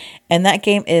notch. And that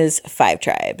game is Five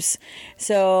Tribes.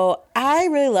 So I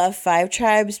really love Five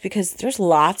Tribes because there's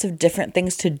lots of different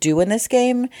things to do in this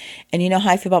game. And you know how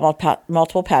I feel about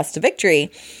multiple paths to victory,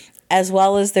 as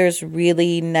well as there's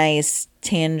really nice,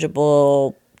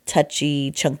 tangible,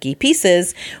 touchy, chunky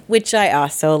pieces, which I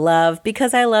also love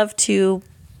because I love to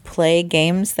play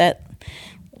games that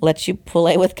let you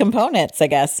play with components, I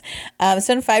guess.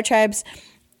 So in Five Tribes,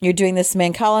 you're doing this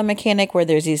Mancala mechanic where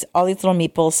there's all these little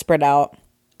meeples spread out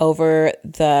over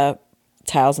the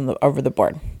tiles over the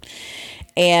board.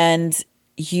 And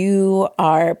you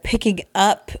are picking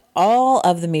up all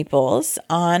of the meeples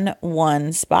on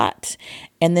one spot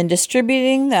and then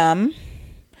distributing them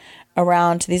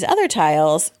around to these other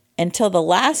tiles until the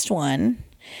last one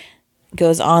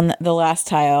goes on the last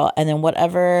tile, and then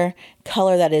whatever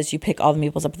color that is, you pick all the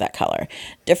meeples up with that color.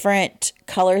 Different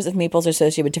colors of meeples are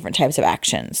associated with different types of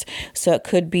actions. So it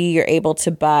could be you're able to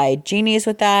buy genies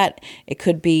with that. It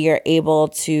could be you're able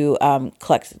to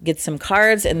get some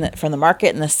cards from the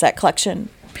market in the set collection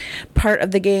part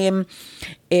of the game.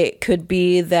 It could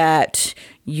be that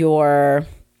you're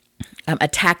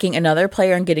attacking another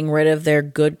player and getting rid of their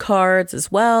good cards as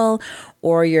well,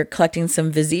 or you're collecting some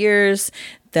viziers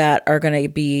that are going to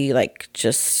be like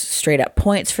just straight up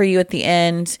points for you at the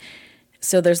end.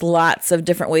 So there's lots of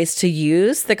different ways to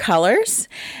use the colors.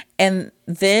 And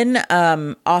then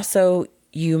also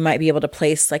you might be able to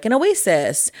place like an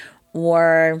oasis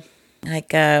or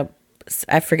like I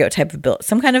forget what type of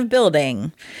some kind of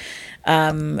building.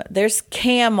 There's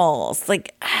camels,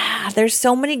 there's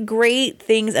so many great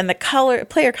things, and the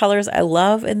player colors I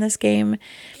love in this game.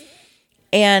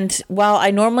 And while I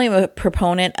normally am a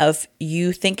proponent of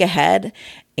you think ahead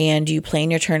and you plan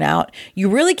your turn out, you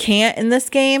really can't in this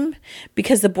game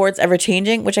because the board's ever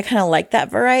changing, which I kind of like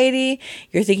that variety.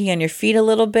 You're thinking on your feet a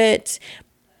little bit,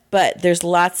 but there's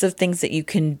lots of things that you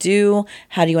can do.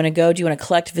 How do you want to go? Do you want to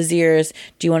collect viziers?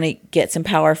 Do you want to get some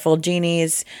powerful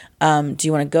genies? Do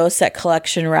you want to go set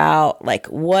collection route? Like,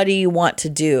 what do you want to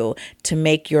do to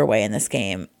make your way in this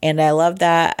game? And I love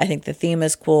that. I think the theme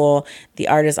is cool. The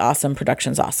art is awesome.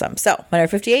 Production's awesome. So, my number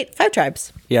 58, Five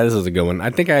Tribes. Yeah, this is a good one. I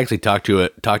think I actually talked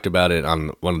about it on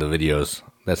one of the videos.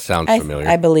 That sounds familiar.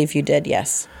 I believe you did,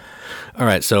 yes. All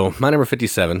right, so my number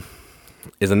 57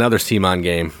 is another CMON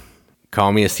game.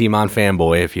 Call me a CMON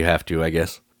fanboy if you have to, I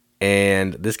guess.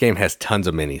 And this game has tons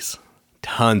of minis.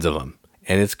 Tons of them.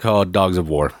 And it's called Dogs of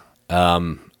War.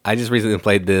 I just recently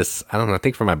played this. I don't know, I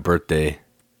think for my birthday,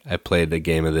 I played a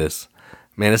game of this.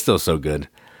 Man, it's still so good.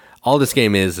 All this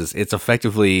game is it's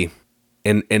effectively,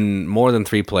 in more than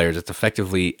 3 players, it's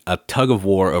effectively a tug of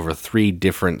war over 3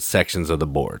 different sections of the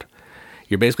board.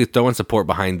 You're basically throwing support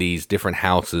behind these different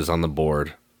houses on the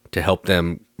board to help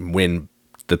them win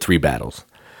the 3 battles.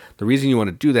 The reason you want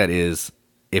to do that is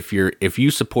if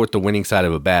you support the winning side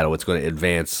of a battle, it's going to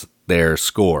advance their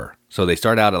score. So they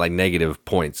start out at like negative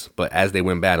points, but as they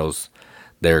win battles,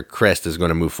 their crest is going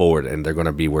to move forward and they're going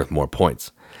to be worth more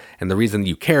points. And the reason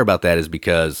you care about that is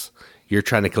because you're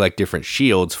trying to collect different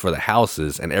shields for the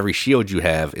houses, and every shield you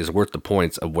have is worth the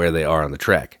points of where they are on the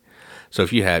track. So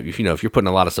if you're putting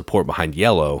a lot of support behind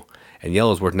yellow, and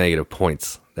yellow's worth negative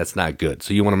points, that's not good.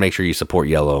 So you want to make sure you support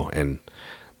yellow and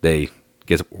they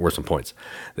get worth some points.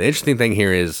 The interesting thing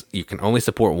here is you can only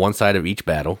support one side of each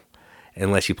battle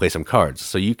unless you play some cards.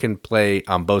 So you can play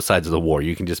on both sides of the war.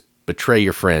 You can just betray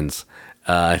your friends,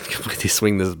 completely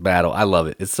swing this battle. I love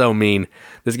it. It's so mean.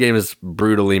 This game is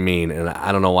brutally mean, and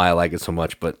I don't know why I like it so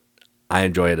much, but I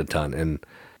enjoy it a ton, and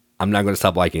I'm not going to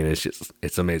stop liking it.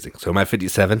 It's amazing. So my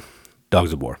 57,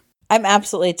 Dogs of War. I'm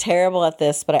absolutely terrible at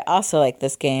this, but I also like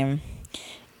this game,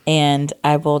 and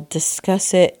I will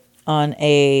discuss it on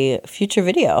a future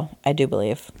video, I do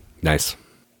believe. Nice.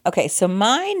 Okay, so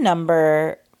my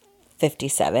number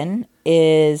 57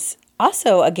 is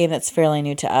also a game that's fairly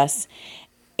new to us,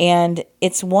 and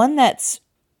it's one that's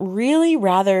really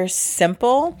rather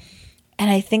simple,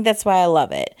 and I think that's why I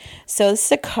love it. So this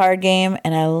is a card game,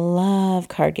 and I love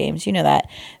card games. You know that.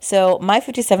 So my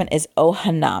 57 is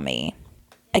Ohanami.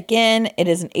 Again, it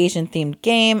is an Asian-themed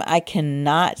game. I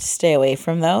cannot stay away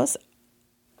from those.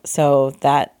 So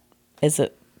that is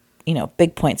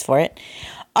big points for it.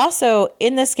 Also,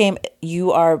 in this game,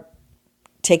 you are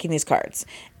taking these cards,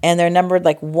 and they're numbered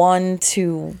like 1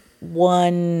 to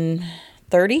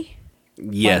 130.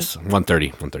 Yes,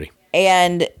 130.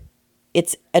 And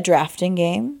it's a drafting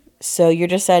game, so you're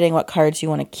deciding what cards you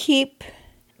want to keep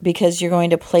because you're going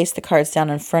to place the cards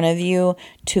down in front of you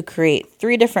to create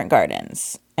 3 different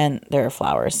gardens, and there are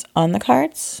flowers on the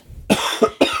cards.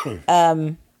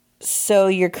 So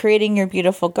you're creating your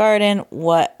beautiful garden.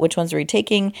 Which ones are we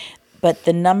taking? But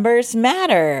the numbers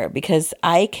matter because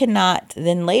I cannot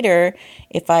then later,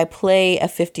 if I play a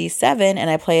 57 and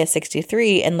I play a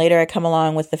 63 and later I come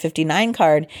along with the 59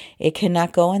 card, it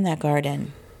cannot go in that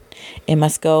garden. It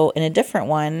must go in a different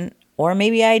one, or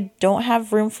maybe I don't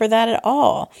have room for that at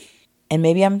all. And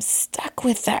maybe I'm stuck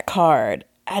with that card.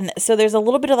 And so there's a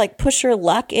little bit of like push your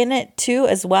luck in it too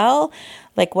as well.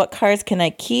 Like what cards can I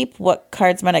keep? What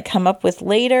cards might I come up with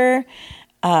later?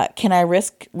 can I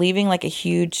risk making a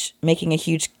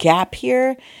huge gap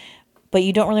here? But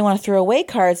you don't really want to throw away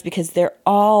cards because they're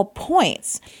all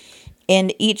points.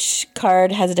 And each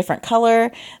card has a different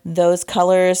color. Those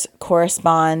colors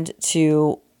correspond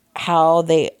to how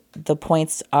the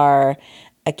points are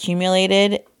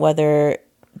accumulated, whether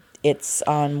it's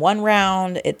on one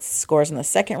round, it scores in the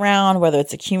second round, whether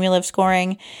it's a cumulative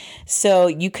scoring. So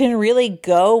you can really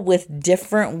go with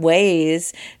different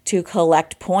ways to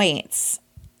collect points.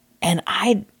 And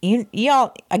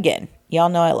y'all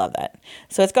know I love that.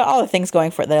 So it's got all the things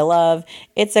going for it that I love.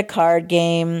 It's a card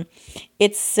game.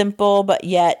 It's simple, but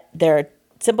yet they're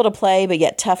simple to play, but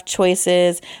yet tough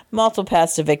choices, multiple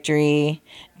paths to victory,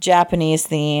 Japanese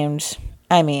themed.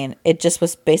 I mean, it just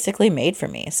was basically made for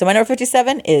me. So my number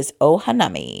 57 is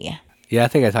Ohanami. Yeah, I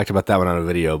think I talked about that one on a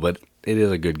video, but it is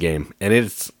a good game. And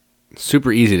it's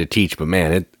super easy to teach, but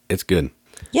man, it's good.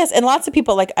 Yes, and lots of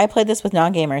people, like I played this with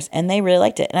non-gamers, and they really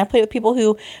liked it. And I played with people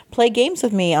who play games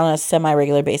with me on a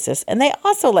semi-regular basis, and they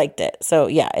also liked it. So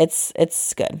yeah, it's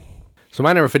good. So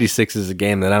my number 56 is a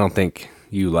game that I don't think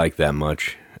you like that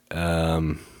much,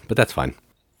 but that's fine.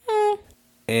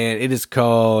 And it is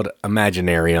called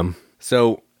Imaginarium.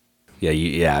 So,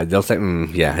 they'll say,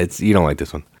 you don't like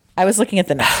this one. I was looking at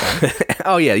the next one.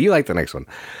 Oh, yeah, you like the next one.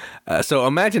 So,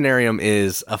 Imaginarium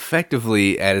is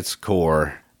effectively, at its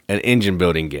core, an engine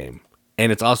building game.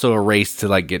 And it's also a race to,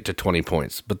 like, get to 20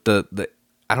 points. But the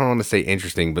I don't want to say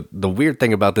interesting, but the weird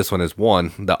thing about this one is,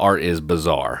 one, the art is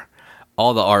bizarre.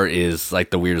 All the art is, like,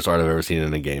 the weirdest art I've ever seen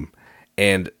in a game.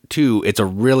 And two, it's a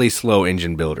really slow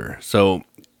engine builder. So,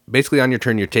 basically, on your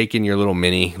turn, you're taking your little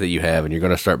mini that you have, and you're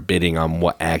going to start bidding on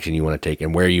what action you want to take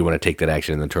and where you want to take that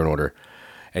action in the turn order.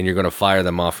 And you're going to fire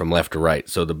them off from left to right.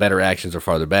 So the better actions are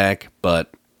farther back,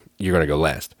 but you're going to go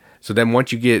last. So then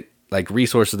once you get like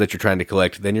resources that you're trying to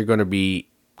collect, then you're going to be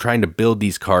trying to build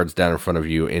these cards down in front of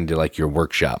you into like your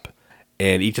workshop.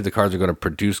 And each of the cards are going to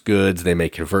produce goods. They may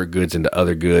convert goods into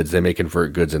other goods. They may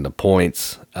convert goods into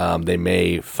points. They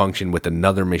may function with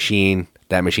another machine.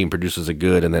 That machine produces a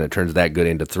good, and then it turns that good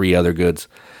into 3 other goods.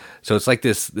 So it's like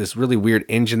this really weird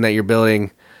engine that you're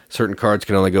building. Certain cards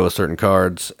can only go with certain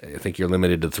cards. I think you're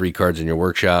limited to 3 cards in your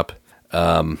workshop.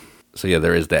 So yeah,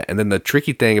 there is that. And then the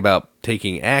tricky thing about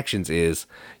taking actions is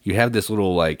you have this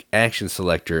little like action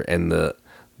selector, and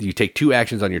you take 2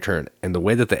 actions on your turn. And the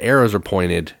way that the arrows are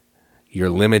pointed, you're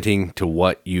limiting to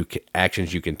what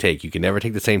actions you can take. You can never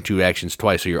take the same 2 actions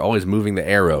twice. So you're always moving the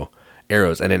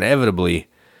arrows, and inevitably,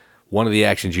 one of the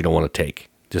actions you don't want to take.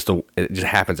 It just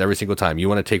happens every single time. You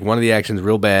want to take one of the actions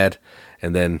real bad,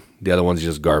 and then the other one's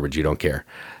just garbage. You don't care.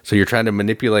 So you're trying to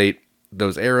manipulate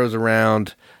those arrows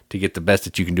around to get the best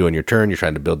that you can do on your turn. You're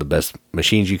trying to build the best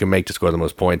machines you can make to score the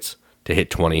most points to hit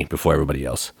 20 before everybody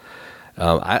else.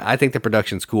 I think the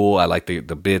production's cool. I like the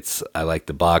bits. I like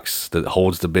the box that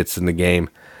holds the bits in the game.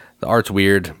 The art's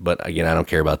weird, but again, I don't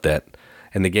care about that.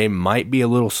 And the game might be a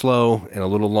little slow and a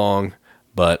little long,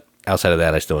 but outside of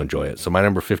that, I still enjoy it. So my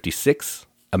number 56,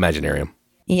 Imaginarium.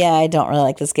 Yeah, I don't really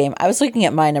like this game. I was looking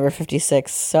at my number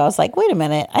 56, so I was like, wait a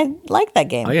minute, I like that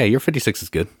game. Oh yeah, your 56 is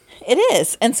good. It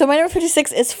is. And so my number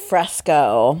 56 is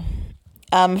Fresco.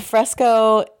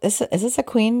 Fresco, is this a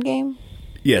Queen game?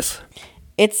 Yes.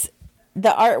 The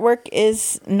artwork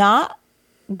is not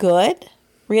good,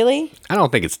 really. I don't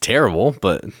think it's terrible,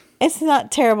 but... It's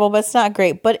not terrible, but it's not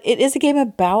great. But it is a game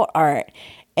about art.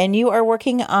 And you are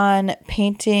working on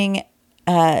painting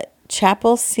a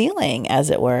chapel ceiling, as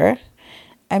it were.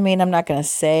 I mean, I'm not going to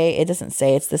say, it doesn't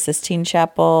say it's the Sistine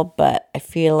Chapel, but I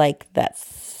feel like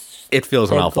that's... It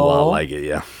feels an awful lot like it,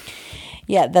 yeah.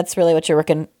 Yeah, that's really what you're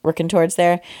working towards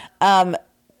there.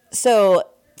 So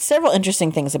several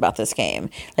interesting things about this game.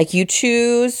 Like you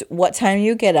choose what time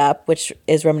you get up, which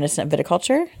is reminiscent of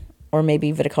viticulture, or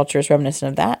maybe viticulture is reminiscent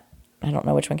of that. I don't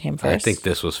know which one came first. I think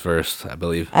this was first, I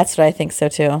believe. That's what I think so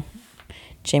too.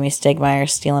 Jamie Stegmaier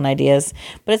stealing ideas.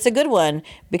 But it's a good one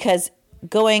because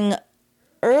going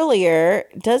earlier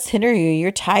does hinder you.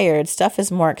 You're tired. Stuff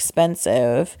is more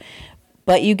expensive.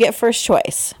 But you get first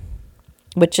choice,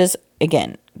 which is,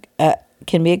 again,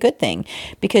 can be a good thing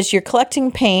because you're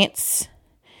collecting paints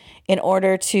in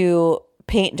order to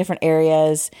paint different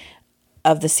areas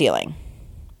of the ceiling.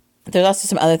 There's also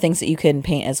some other things that you can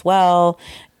paint as well.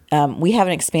 We have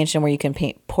an expansion where you can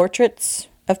paint portraits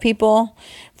of people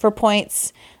for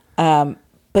points,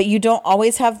 but you don't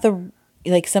always have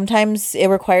sometimes it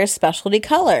requires specialty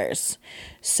colors.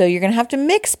 So you're going to have to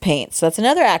mix paints. So that's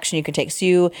another action you can take. So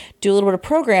you do a little bit of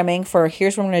programming for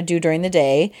here's what I'm going to do during the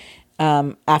day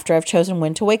after I've chosen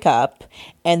when to wake up.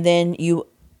 And then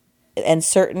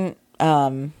certain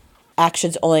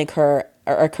actions only occur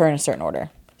in a certain order.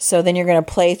 So then you're going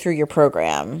to play through your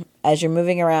program as you're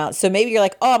moving around. So maybe you're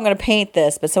like, oh, I'm going to paint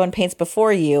this, but someone paints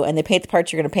before you and they paint the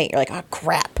parts you're going to paint. You're like, oh,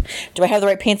 crap. Do I have the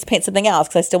right paints to paint something else?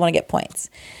 Because I still want to get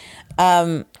points.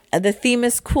 The theme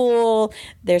is cool.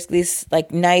 There's these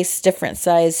like nice different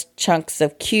sized chunks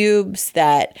of cubes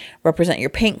that represent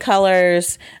your paint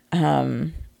colors.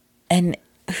 And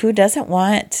who doesn't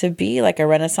want to be like a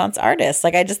Renaissance artist?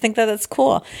 Like, I just think that that's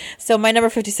cool. So my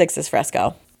number 56 is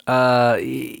Fresco.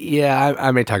 Yeah,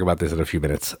 I may talk about this in a few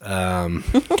minutes. So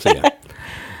yeah.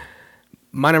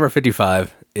 My number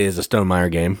 55 is a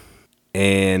Stonemaier game,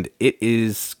 and it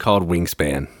is called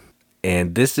Wingspan.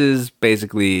 And this is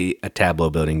basically a tableau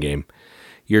building game.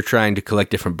 You're trying to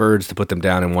collect different birds to put them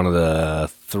down in one of the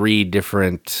 3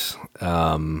 different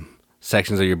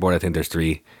sections of your board. I think there's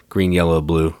 3: green, yellow,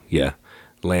 blue. Yeah,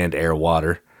 land, air,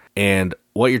 water. And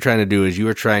what you're trying to do is you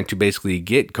are trying to basically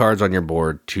get cards on your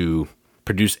board to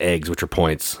produce eggs, which are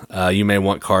points. You may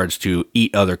want cards to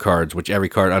eat other cards, which every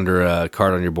card under a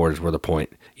card on your board is worth a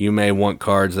point. You may want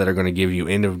cards that are going to give you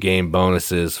end-of-game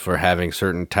bonuses for having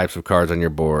certain types of cards on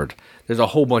your board. There's a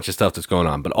whole bunch of stuff that's going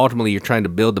on, but ultimately you're trying to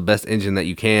build the best engine that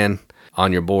you can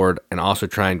on your board and also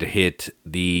trying to hit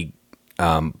the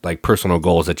like personal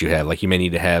goals that you have. Like you may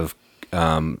need to have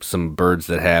some birds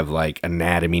that have like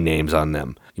anatomy names on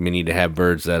them. You may need to have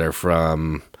birds that are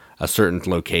from a certain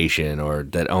location or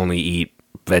that only eat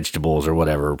vegetables or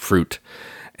whatever, fruit.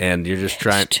 And you're just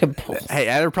trying... Vegetables. Hey,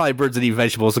 there are probably birds that eat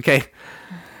vegetables, okay?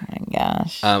 Oh my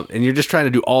gosh. And you're just trying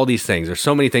to do all these things. There's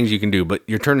so many things you can do, but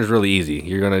your turn is really easy.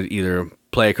 You're going to either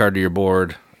play a card to your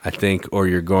board, I think, or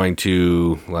you're going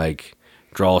to like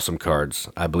draw some cards.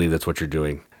 I believe that's what you're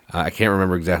doing. I can't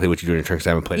remember exactly what you're doing in turn because I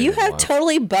haven't played it You in a have while.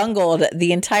 totally bungled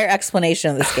the entire explanation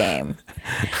of this game.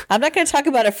 I'm not going to talk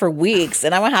about it for weeks,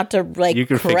 and I'm going to have to like You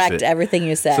can fix correct it. everything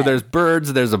you said. So there's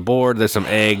birds, there's a board, there's some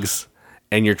eggs,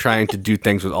 and you're trying to do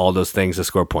things with all those things to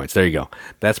score points. There you go.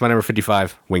 That's my number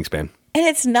 55, Wingspan. And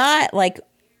it's not like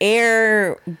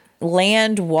air,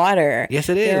 land, water. Yes,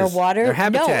 it They're is. water. They're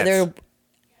habitats. No,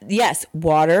 yes,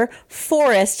 water,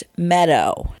 forest,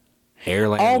 meadow. Air,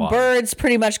 land, All water. birds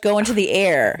pretty much go into the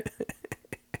air.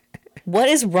 What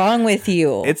is wrong with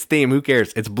you? It's theme. Who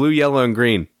cares? It's blue, yellow, and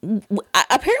green.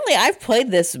 Apparently, I've played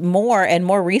this more and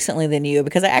more recently than you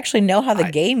because I actually know how the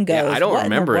game goes. Yeah, I don't What in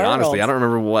the remember it, honestly. world? I don't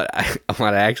remember what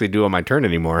I actually do on my turn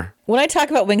anymore. When I talk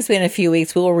about Wingspan in a few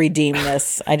weeks, we will redeem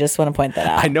this. I just want to point that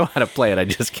out. I know how to play it. I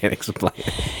just can't explain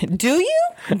it. Do you?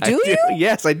 Do you?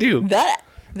 Yes, I do. That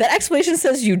explanation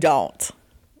says you don't.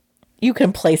 You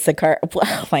can place the card.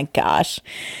 Oh my gosh.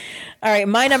 All right,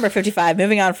 my number 55.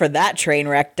 Moving on for that train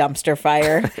wreck dumpster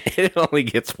fire. It only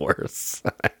gets worse.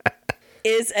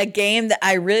 Is a game that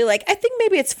I really like. I think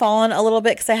maybe it's fallen a little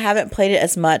bit because I haven't played it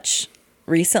as much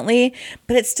recently,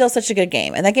 but it's still such a good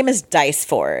game. And that game is Dice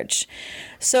Forge.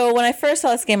 So when I first saw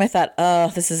this game, I thought,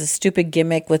 oh, this is a stupid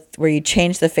gimmick with where you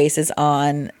change the faces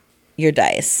on your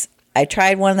dice. I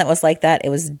tried one that was like that. It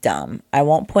was dumb. I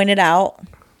won't point it out.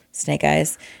 Snake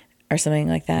Eyes or something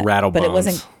like that. Rattle But it Bones.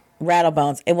 wasn't Rattle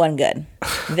Bones. It wasn't good.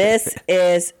 This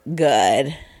is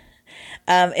good.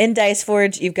 In Dice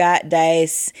Forge, you've got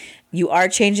dice. You are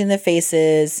changing the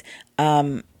faces.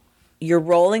 You're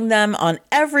rolling them on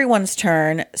everyone's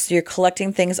turn, so you're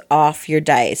collecting things off your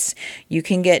dice. You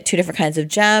can get 2 different kinds of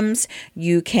gems.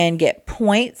 You can get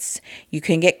points. You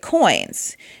can get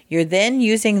coins. You're then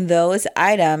using those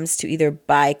items to either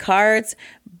buy cards,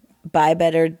 buy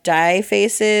better die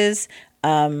faces,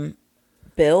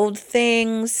 build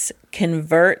things,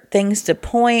 convert things to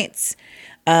points.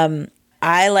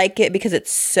 I like it because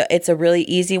it's a really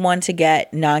easy one to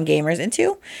get non-gamers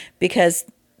into because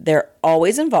they're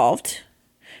always involved,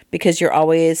 because you're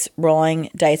always rolling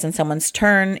dice on someone's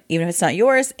turn, even if it's not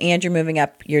yours, and you're moving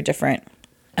up your different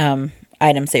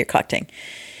items that you're collecting.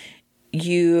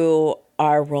 You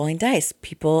are rolling dice.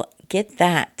 People get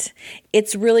that.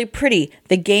 It's really pretty.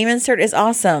 The game insert is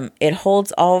awesome. It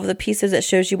holds all of the pieces. It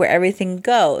shows you where everything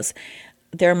goes.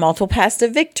 There are multiple paths to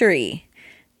victory.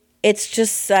 It's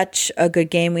just such a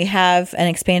good game. We have an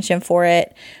expansion for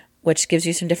it, which gives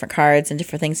you some different cards and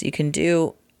different things that you can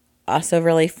do. Also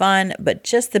really fun, but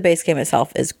just the base game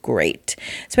itself is great.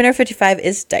 So my number 55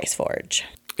 is Dice Forge.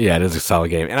 Yeah, it is a solid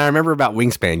game. And I remember about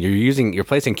Wingspan. You're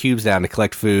placing cubes down to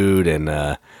collect food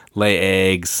and lay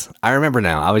eggs. I remember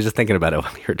now. I was just thinking about it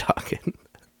while you were talking.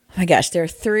 Oh my gosh, there are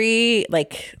three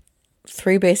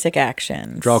basic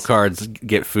actions. Draw cards,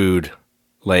 get food,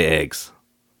 lay eggs,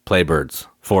 play birds.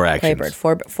 4 actions. Play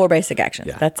bird. Four basic actions.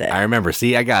 Yeah. That's it. I remember.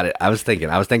 See, I got it. I was thinking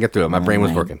through it. My brain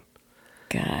was working.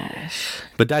 Gosh.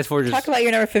 But Dice Forge is... Talk about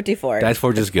your number 54. Dice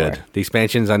Forge is good. The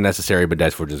expansion's unnecessary, but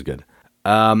Dice Forge is good.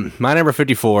 My number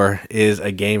 54 is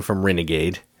a game from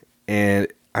Renegade, and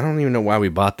I don't even know why we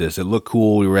bought this. It looked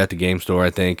cool. We were at the game store, I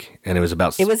think, and it was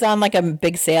about. It was on like a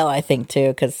big sale, I think, too,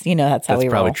 because that's how we roll.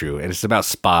 That's probably true, and it's about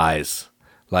spies,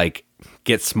 like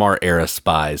Get Smart era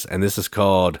spies, and this is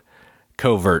called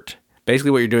Covert.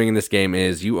 Basically, what you're doing in this game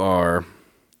is you're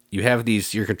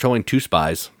controlling 2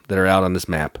 spies that are out on this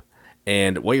map,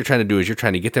 and what you're trying to do is you're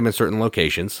trying to get them in certain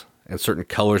locations and certain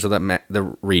colors of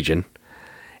the region,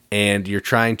 and you're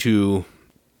trying to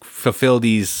fulfill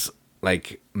these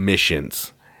like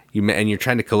missions. And you're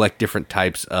trying to collect different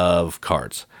types of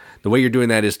cards. The way you're doing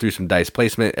that is through some dice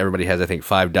placement. Everybody has, I think,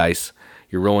 5 dice.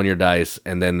 You're rolling your dice,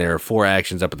 and then there are 4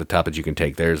 actions up at the top that you can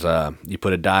take. There's you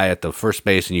put a die at the first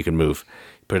space, and you can move.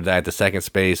 You put a die at the second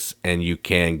space, and you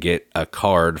can get a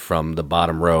card from the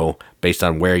bottom row based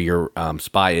on where your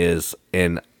spy is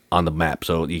on the map.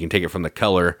 So you can take it from the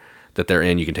color that they're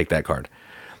in. You can take that card.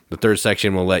 The third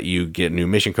section will let you get a new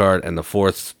mission card, and the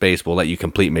fourth space will let you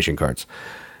complete mission cards.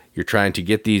 You're trying to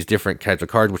get these different kinds of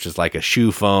cards, which is like a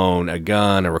shoe phone, a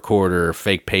gun, a recorder,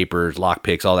 fake papers,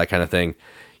 lockpicks, all that kind of thing.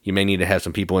 You may need to have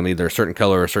some people in either a certain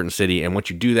color or a certain city, and once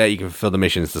you do that, you can fulfill the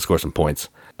missions to score some points.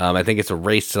 I think it's a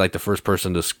race to like the first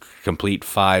person to complete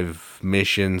 5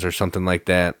 missions or something like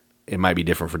that. It might be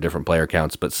different for different player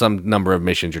counts, but some number of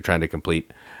missions you're trying to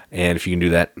complete, and if you can do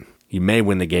that, you may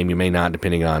win the game, you may not,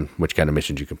 depending on which kind of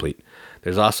missions you complete.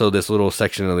 There's also this little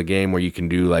section of the game where you can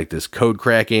do like this code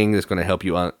cracking that's going to help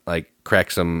you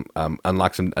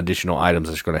unlock some additional items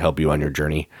that's going to help you on your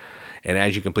journey. And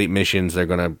as you complete missions, they're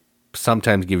going to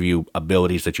sometimes give you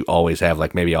abilities that you always have,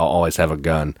 like maybe I'll always have a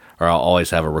gun, or I'll always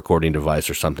have a recording device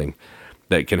or something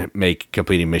that can make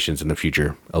completing missions in the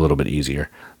future a little bit easier.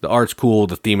 The art's cool.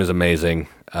 The theme is amazing.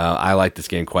 I like this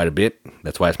game quite a bit.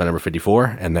 That's why it's my number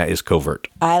 54, and that is Covert.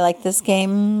 I like this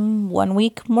game 1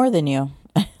 week more than you.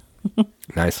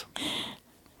 Nice.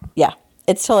 Yeah,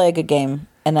 it's totally a good game.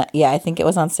 And I think it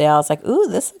was on sale. I was like, ooh,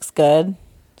 this looks good.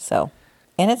 So,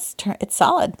 and it's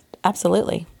solid.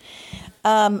 Absolutely.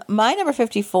 My number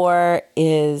 54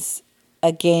 is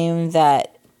a game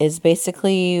that is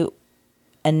basically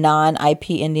a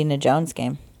non-IP Indiana Jones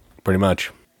game. Pretty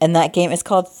much. And that game is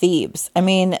called Thebes. I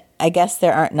mean, I guess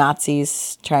there aren't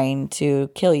Nazis trying to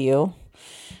kill you.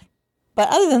 But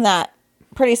other than that,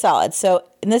 pretty solid. So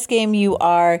in this game, you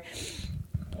are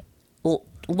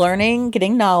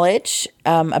getting knowledge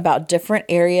about different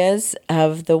areas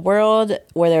of the world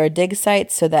where there are dig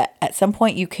sites, so that at some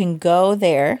point you can go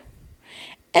there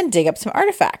and dig up some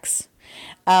artifacts.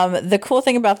 The cool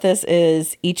thing about this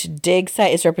is each dig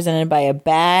site is represented by a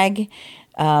bag.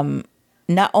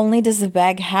 Not only does the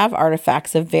bag have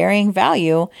artifacts of varying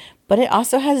value, but it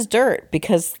also has dirt,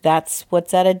 because that's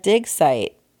what's at a dig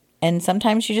site. And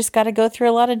sometimes you just got to go through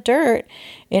a lot of dirt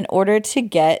in order to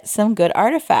get some good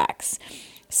artifacts.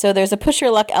 So there's a push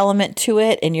your luck element to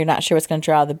it, and you're not sure what's going to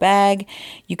draw out of the bag.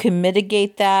 You can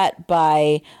mitigate that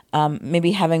by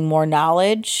maybe having more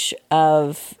knowledge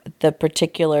of the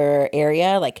particular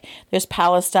area. Like there's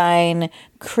Palestine,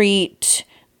 Crete,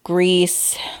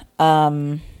 Greece,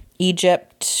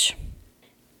 Egypt,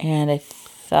 and I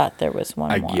thought there was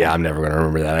one more. Yeah, I'm never going to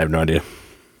remember that. I have no idea.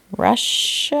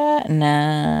 Russia?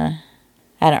 Nah.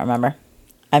 I don't remember.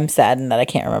 I'm saddened that I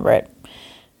can't remember it.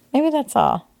 Maybe that's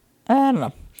all. I don't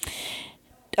know.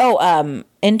 Oh,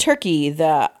 in Turkey,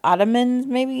 the Ottomans,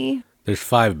 maybe? There's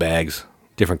 5 bags,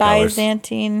 different colors.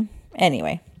 Byzantine.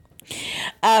 Anyway.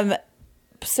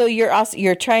 So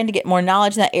you're trying to get more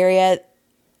knowledge in that area,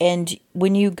 and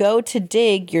when you go to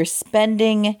dig, you're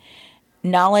spending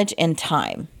knowledge and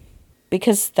time,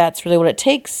 because that's really what it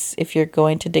takes if you're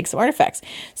going to dig some artifacts.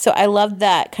 So I love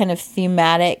that kind of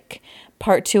thematic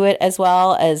part to it, as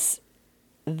well as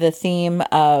the theme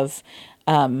of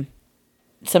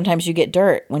sometimes you get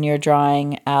dirt when you're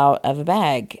drawing out of a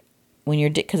bag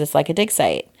because it's like a dig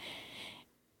site.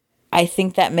 I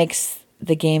think that makes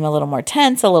the game a little more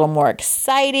tense, a little more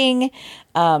exciting.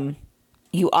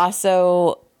 You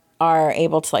also are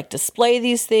able to like display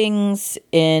these things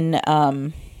in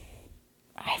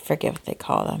I forget what they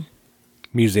call them.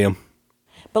 Museum.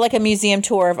 But like a museum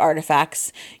tour of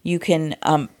artifacts. You can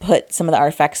put some of the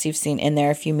artifacts you've seen in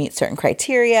there if you meet certain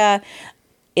criteria.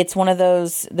 It's one of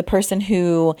those, the person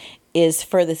who is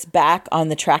furthest back on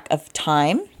the track of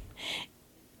time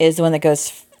is the one that goes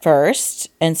first.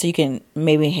 And so you can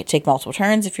maybe take multiple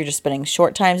turns if you're just spending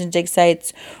short times in dig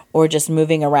sites, or just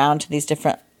moving around to these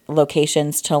different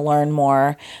locations to learn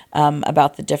more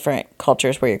about the different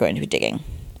cultures where you're going to be digging.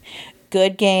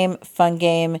 Good game, fun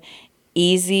game,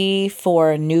 easy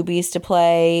for newbies to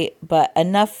play, but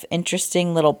enough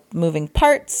interesting little moving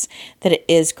parts that it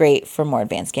is great for more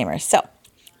advanced gamers. So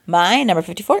my number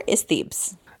 54 is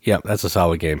Thebes. Yeah, that's a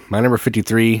solid game. My number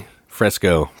 53,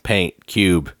 Fresco, Paint,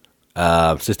 Cube,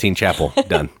 Sistine Chapel,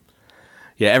 done.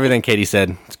 Yeah, everything Katie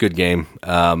said. It's a good game.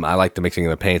 I like the mixing of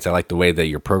the paints. I like the way that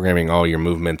you're programming all your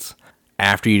movements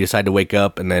after you decide to wake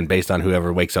up, and then based on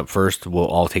whoever wakes up first, we'll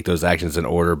all take those actions in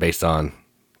order based on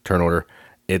turn order.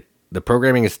 The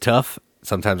programming is tough.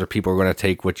 Sometimes people are going to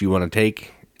take what you want to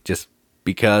take just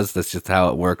because that's just how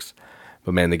it works.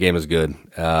 But man, the game is good.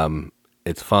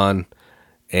 It's fun.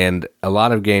 And a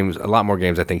lot more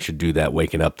games I think should do that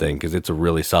waking up thing because it's a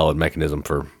really solid mechanism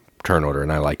for turn order,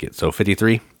 and I like it. So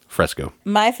 53, Fresco.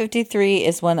 My 53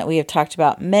 is one that we have talked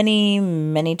about many,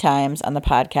 many times on the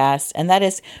podcast, and that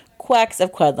is Quacks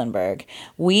of Quedlinburg.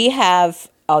 We have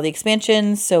all the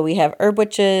expansions, so we have Herb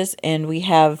Witches, and we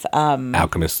have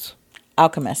Alchemists.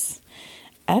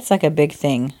 That's like a big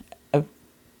thing, a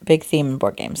big theme in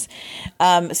board games.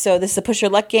 So this is a push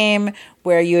your luck game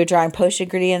where you are drawing potion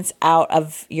ingredients out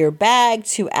of your bag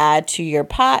to add to your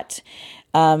pot.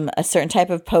 A certain type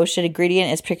of potion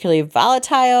ingredient is particularly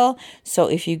volatile, so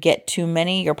if you get too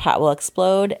many, your pot will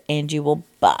explode and you will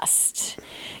bust.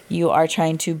 You are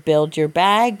trying to build your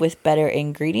bag with better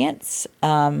ingredients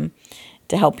to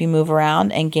help you move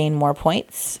around and gain more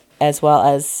points, as well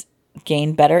as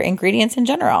gain better ingredients in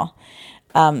general.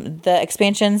 The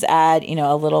expansions add,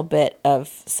 a little bit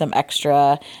of some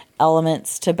extra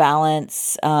elements to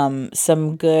balance.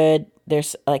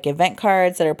 There's like event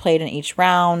cards that are played in each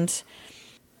round.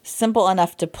 Simple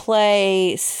enough to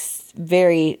play. Still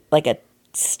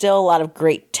a lot of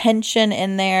great tension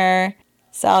in there.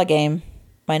 Solid game.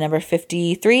 My number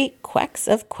 53, Quacks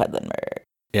of Quedlinburg.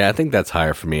 Yeah, I think that's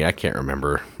higher for me. I can't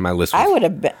remember. My list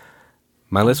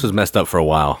was messed up for a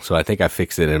while, so I think I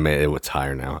fixed it and made it's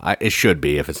higher now. It should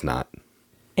be if it's not.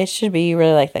 It should be. You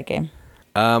really like that game.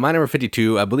 My number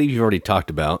 52, I believe you've already talked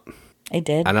about. I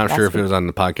did. I'm not sure if it was on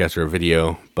the podcast or a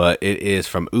video, but it is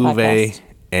from Uwe,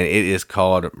 and it is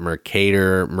called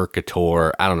Mercator.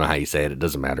 I don't know how you say it. It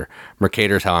doesn't matter.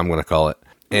 Mercator is how I'm going to call it.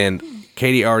 And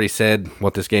Katie already said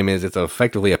what this game is. It's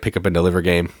effectively a pick up and deliver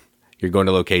game. You're going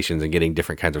to locations and getting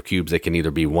different kinds of cubes. It can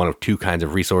either be one of two kinds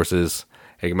of resources.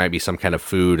 It might be some kind of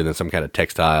food and then some kind of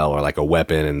textile or like a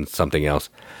weapon and something else.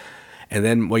 And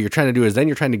then what you're trying to do is then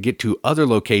you're trying to get to other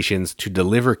locations to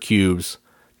deliver cubes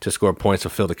to score points,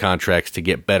 fulfill the contracts, to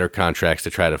get better contracts to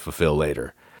try to fulfill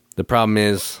later. The problem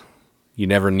is you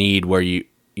never need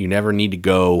to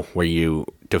go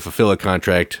to fulfill a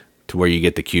contract to where you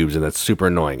get the cubes, and that's super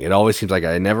annoying. It always seems like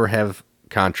I never have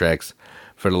contracts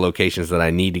for the locations that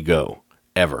I need to go,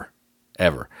 ever.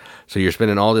 So you're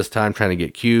spending all this time trying to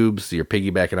get cubes, you're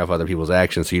piggybacking off other people's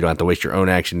actions so you don't have to waste your own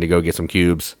action to go get some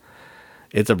cubes.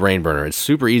 It's a brain burner. It's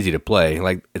super easy to play.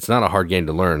 Like, it's not a hard game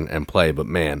to learn and play, but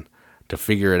man, to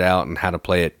figure it out and how to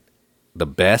play it the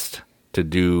best to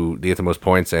get the most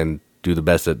points and do the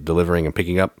best at delivering and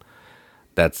picking up,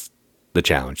 that's the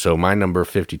challenge. So my number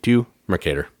 52,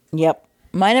 Mercator. Yep.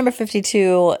 My number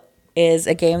 52 is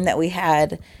a game that we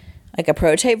had like a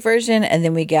prototype version, and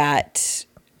then we got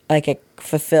like a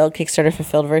Kickstarter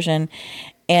fulfilled version,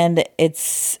 and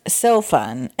it's so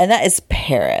fun. And that is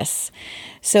Paris.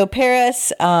 So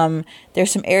Paris,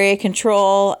 there's some area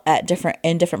control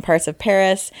in different parts of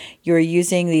Paris. You're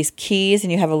using these keys,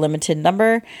 and you have a limited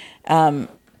number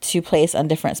to place on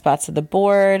different spots of the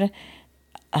board.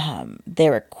 They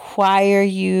require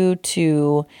you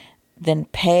to then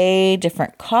pay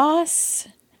different costs,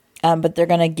 but they're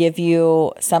going to give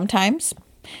you sometimes.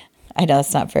 I know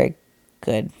it's not very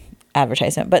good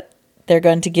advertisement, but they're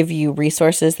going to give you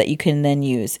resources that you can then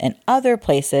use in other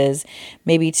places,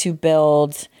 maybe to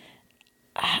build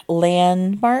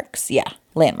landmarks. Yeah,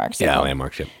 landmarks. Yeah,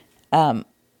 landmarks. Yeah.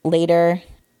 Later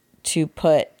to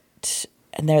put,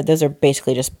 and those are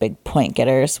basically just big point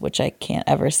getters, which I can't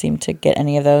ever seem to get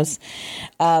any of those.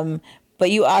 But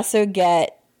you also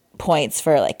get points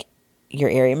for like your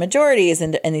area majorities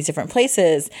in these different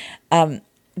places.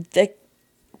 The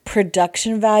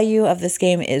production value of this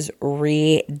game is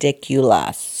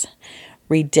ridiculous.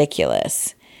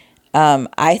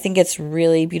 I think it's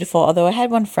really beautiful. Although I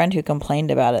had one friend who complained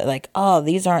about it, like, "Oh,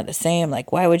 these aren't the same.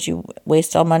 Like, why would you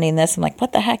waste all money in this?" I'm like,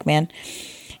 "What the heck, man?"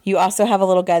 You also have a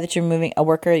little guy that you're moving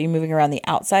around the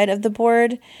outside of the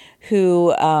board,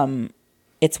 who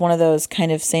it's one of those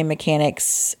kind of same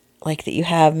mechanics like that you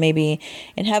have maybe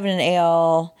in Heaven and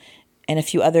Ale and a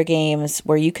few other games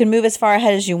where you can move as far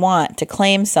ahead as you want to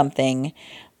claim something,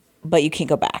 but you can't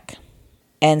go back.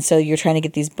 And so you're trying to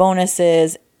get these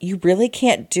bonuses. You really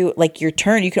can't do, like, your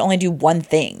turn. You can only do one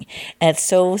thing. And it's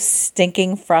so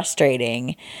stinking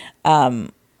frustrating.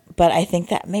 but I think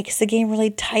that makes the game really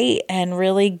tight and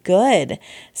really good.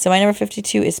 So my number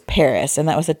 52 is Paris, and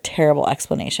that was a terrible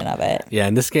explanation of it. Yeah,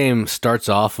 and this game starts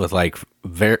off with like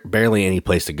barely any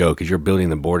place to go because you're building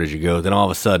the board as you go. Then all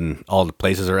of a sudden, all the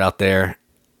places are out there,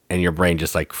 and your brain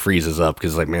just like freezes up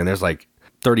because like, man, there's like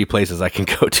 30 places I can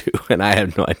go to, and I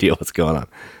have no idea what's going on.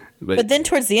 But then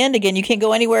towards the end again, you can't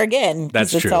go anywhere again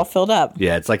because it's all filled up.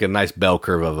 Yeah, it's like a nice bell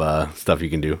curve of stuff you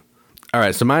can do. All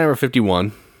right, so my number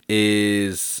 51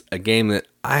 is a game that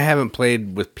I haven't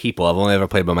played with people. I've only ever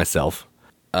played by myself,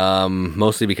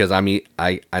 mostly because I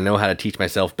know how to teach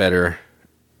myself better,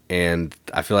 and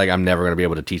I feel like I'm never going to be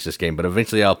able to teach this game, but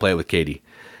eventually I'll play it with Katie.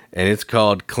 And it's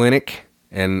called Clinic,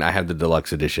 and I have the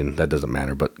deluxe edition. That doesn't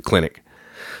matter, but Clinic.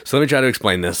 So let me try to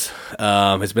explain this.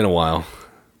 It's been a while.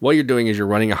 What you're doing is you're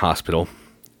running a hospital,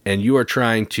 and you are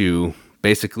trying to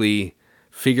basically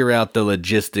figure out the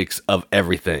logistics of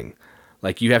everything.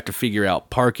 Like you have to figure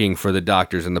out parking for the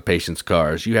doctors and the patients'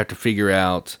 cars. You have to figure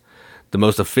out the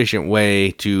most efficient way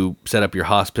to set up your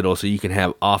hospital so you can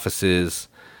have offices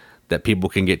that people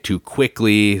can get to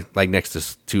quickly, like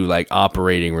next to like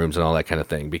operating rooms and all that kind of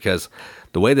thing. Because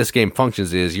the way this game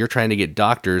functions is you're trying to get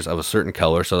doctors of a certain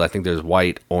color. So I think there's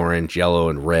white, orange, yellow,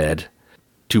 and red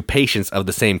to patients of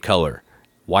the same color.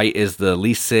 White is the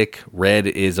least sick, red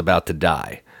is about to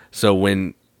die. So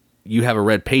when you have a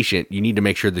red patient, you need to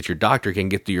make sure that your doctor can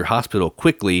get to your hospital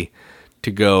quickly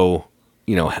to go,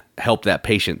 help that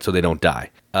patient so they don't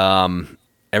die.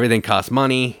 Everything costs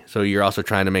money, so you're also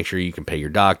trying to make sure you can pay your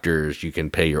doctors, you can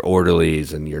pay your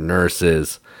orderlies and your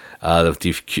nurses.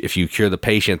 If you cure the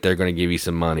patient, they're going to give you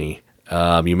some money.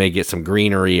 You may get some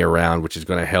greenery around, which is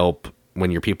going to help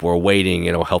when your people are waiting.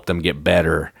 It'll help them get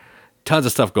better. Tons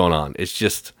of stuff going on. It's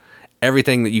just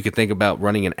everything that you could think about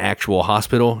running an actual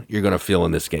hospital, you're going to feel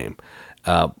in this game.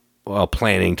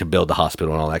 Planning to build the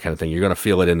hospital and all that kind of thing, you're going to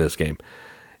feel it in this game.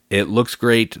 It looks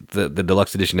great. The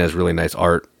deluxe edition has really nice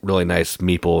art, really nice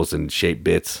meeples and shape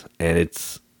bits, and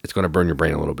it's going to burn your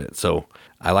brain a little bit. So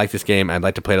I like this game. I'd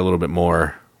like to play it a little bit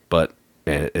more, but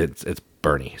man, it's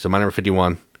Bernie. So my number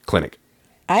 51, Clinic.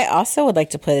 I also would like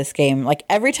to play this game. Like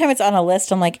every time it's on a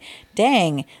list, I'm like,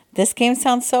 dang, this game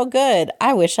sounds so good.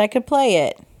 I wish I could play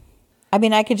it. I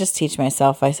mean, I could just teach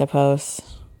myself, I suppose.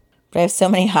 But I have so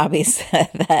many hobbies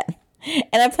and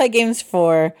I play games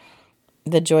for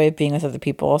the joy of being with other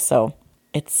people. So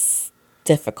it's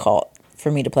difficult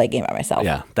for me to play a game by myself.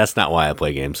 Yeah, that's not why I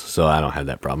play games. So I don't have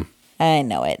that problem. I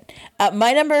know it.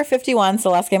 My number 51, so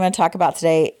the last game I'm going to talk about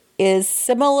today, is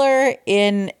similar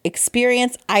in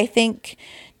experience, I think,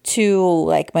 to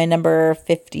like my number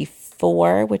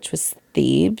 54, which was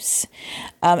Thebes.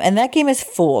 And that game is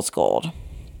Fool's Gold.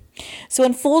 So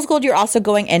in Fool's Gold, you're also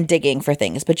going and digging for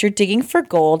things, but you're digging for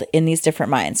gold in these different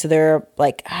mines. So there are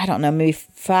like, I don't know, maybe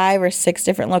 5 or 6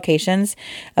 different locations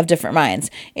of different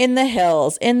mines in the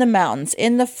hills, in the mountains,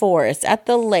 in the forest, at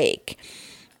the lake.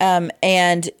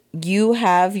 And you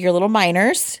have your little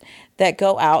miners that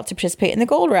go out to participate in the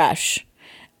gold rush.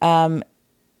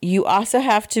 You also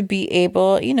have to be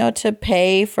able, to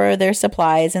pay for their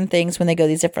supplies and things when they go to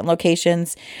these different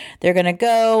locations. They're going to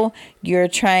go. You're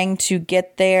trying to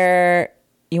get there.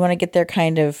 You want to get there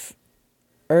kind of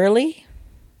early,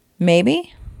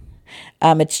 maybe.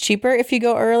 It's cheaper if you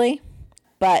go early.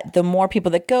 But the more people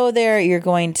that go there, you're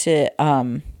going to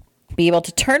be able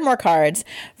to turn more cards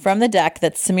from the deck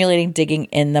that's simulating digging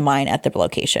in the mine at the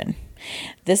location.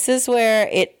 This is where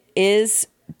it is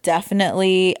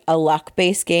definitely a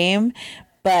luck-based game,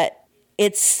 but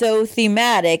it's so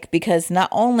thematic because not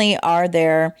only are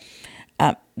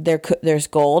there's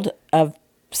gold of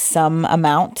some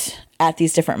amount at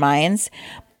these different mines,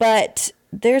 but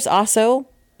there's also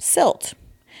silt.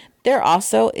 There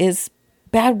also is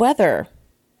bad weather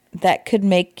that could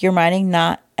make your mining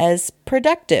not as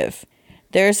productive.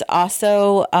 There's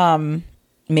also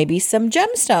maybe some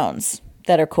gemstones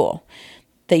that are cool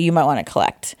that you might want to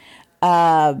collect.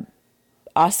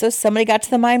 Also, somebody got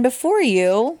to the mine before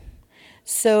you,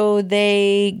 so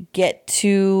they get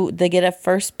a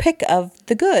first pick of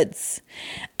the goods.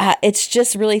 It's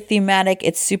just really thematic.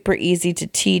 It's super easy to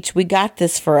teach. We got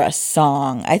this for a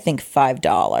song, I think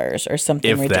 $5 or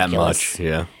something ridiculous. If that much,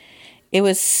 yeah. It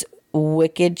was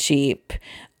wicked cheap.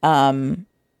 And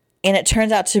it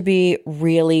turns out to be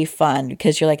really fun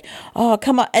because you're like, oh,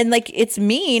 come on. And like, it's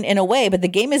mean in a way, but the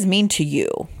game is mean to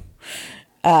you.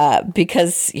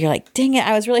 Because you're like, dang it,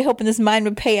 I was really hoping this mine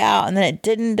would pay out, and then it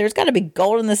didn't. There's got to be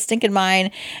gold in the stinking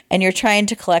mine, and you're trying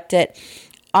to collect it.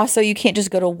 Also, you can't just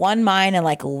go to one mine and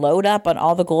like load up on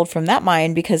all the gold from that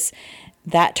mine because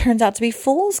that turns out to be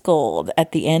fool's gold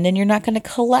at the end, and you're not going to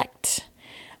collect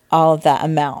all of that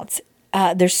amount.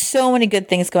 There's so many good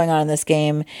things going on in this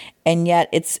game, and yet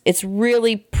it's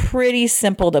really pretty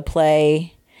simple to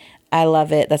play. I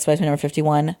love it. That's why it's my number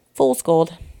 51, Fool's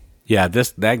Gold. Yeah,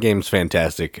 that game's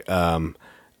fantastic. I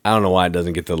don't know why it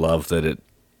doesn't get the love that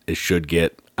it should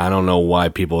get. I don't know why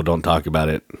people don't talk about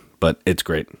it, but it's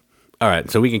great. All right,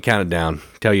 so we can count it down.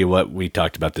 Tell you what we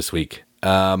talked about this week.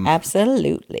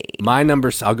 Absolutely. My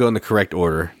numbers, I'll go in the correct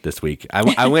order this week.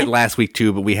 I went last week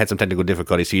too, but we had some technical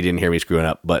difficulties, so you didn't hear me screwing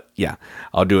up. But yeah,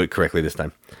 I'll do it correctly this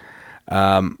time.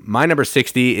 My number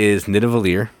 60 is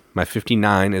Nidavellir. My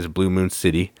 59 is Blue Moon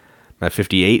City. My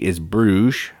 58 is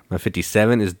Bruges. My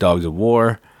 57 is Dogs of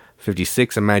War.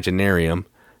 56, Imaginarium.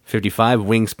 55,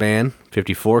 Wingspan.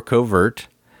 54, Covert.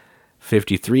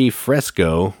 53,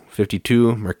 Fresco.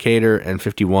 52, Mercator. And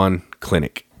 51,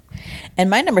 Clinic. And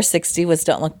my number 60 was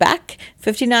Don't Look Back.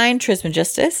 59,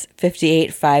 Trismegistus.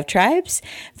 58, Five Tribes.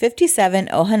 57,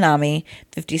 Ohanami.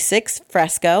 56,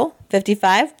 Fresco.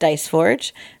 55, Dice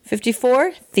Forge.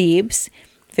 54, Thebes.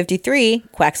 53,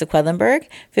 Quacks of Quedlinburg.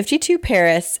 52,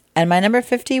 Paris. And my number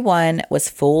 51 was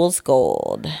Fool's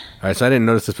Gold. All right, so I didn't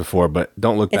notice this before, but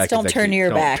Don't Look Back. Don't turn your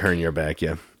back. Don't turn your back,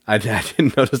 yeah. I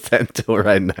didn't notice that until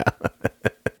right now.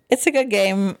 It's a good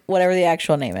game, whatever the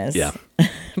actual name is. Yeah.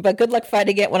 But good luck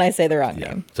fighting it when I say the wrong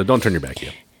name. So don't turn your back,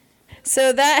 yeah.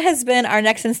 So that has been our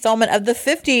next installment of the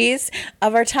 50s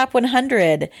of our top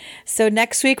 100. So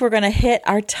next week we're going to hit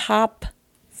our top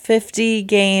 50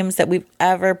 games that we've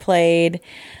ever played.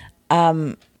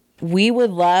 We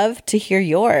would love to hear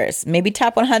yours. Maybe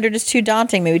top 100 is too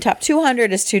daunting. Maybe top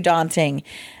 200 is too daunting.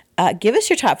 Give us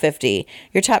your top 50,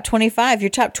 your top 25, your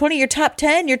top 20, your top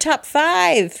 10, your top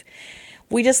 5.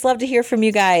 We just love to hear from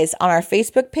you guys on our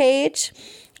Facebook page,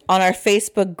 on our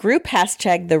Facebook group,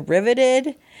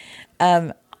 #TheRiveted,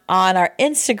 on our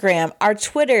Instagram, our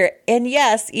Twitter, and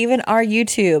yes, even our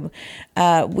YouTube.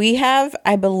 We have,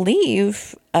 I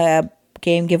believe, a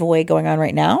game giveaway going on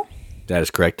right now. That is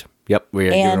correct. Yep,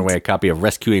 we're giving away a copy of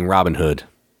Rescuing Robin Hood.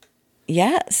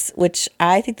 Yes, which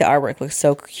I think the artwork looks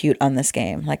so cute on this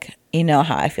game. Like, you know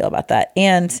how I feel about that.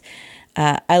 And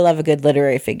I love a good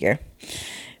literary figure.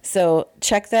 So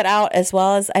check that out, as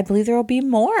well as I believe there will be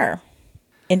more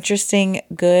interesting,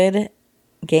 good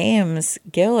games,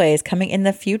 giveaways coming in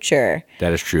the future.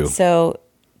 That is true. So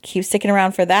keep sticking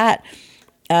around for that.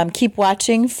 Keep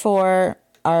watching for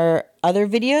our other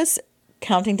videos,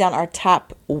 counting down our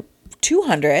top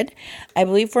 200. I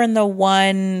believe we're in the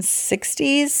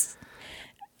 160s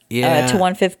to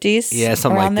 150s. Yeah,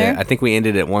 something like there. that. I think we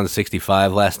ended at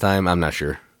 165 last time. I'm not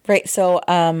sure. Right. So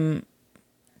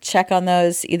check on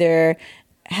those. Either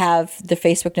have the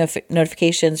Facebook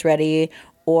notifications ready,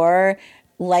 or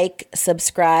like,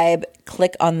 subscribe,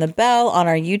 click on the bell on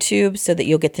our YouTube so that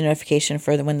you'll get the notification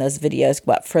for when those videos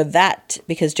go up. For that,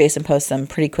 because Jason posts them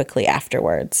pretty quickly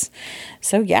afterwards.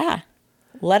 So yeah,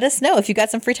 let us know if you got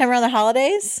some free time around the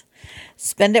holidays.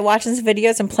 Spend it watching some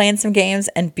videos and playing some games,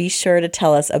 and be sure to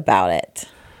tell us about it.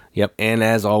 Yep. And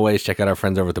as always, check out our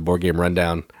friends over at the Board Game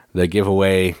Rundown. The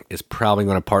giveaway is probably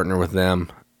going to partner with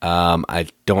them. I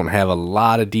don't have a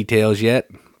lot of details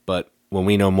yet, but when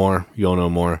we know more, you'll know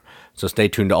more. So stay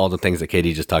tuned to all the things that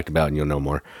Katie just talked about, and you'll know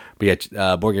more. But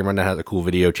yeah, Board Game Rundown has a cool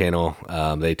video channel.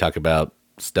 They talk about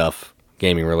stuff,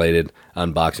 gaming related,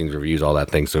 unboxings, reviews, all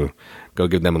that thing. So go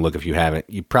give them a look if you haven't.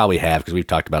 You probably have, because we've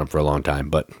talked about them for a long time.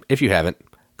 But if you haven't,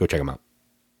 go check them out.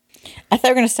 I thought we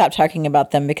were going to stop talking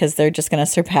about them because they're just going to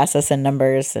surpass us in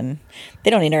numbers, and they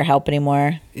don't need our help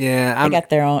anymore. Yeah, they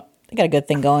got a good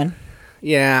thing going.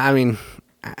 Yeah, I mean,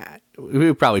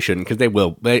 we probably shouldn't, because they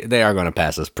will. They are going to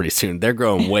pass us pretty soon. They're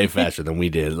growing way faster than we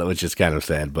did, which is kind of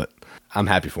sad, but I'm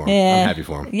happy for them. Yeah. I'm happy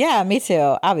for them. Yeah, me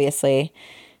too, obviously.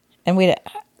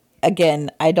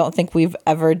 And I don't think we've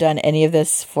ever done any of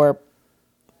this for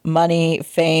money,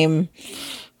 fame.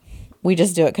 We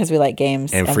just do it because we like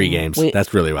games. And free games.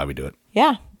 That's really why we do it.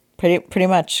 Yeah, pretty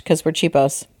much, because we're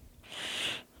cheapos.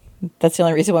 That's the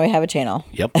only reason why we have a channel.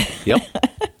 Yep.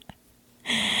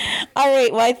 All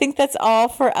right. Well, I think that's all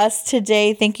for us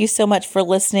today. Thank you so much for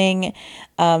listening.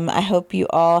 I hope you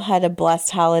all had a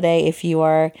blessed holiday if you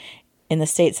are in the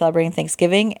States celebrating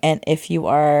Thanksgiving. And if you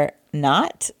are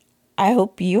not, I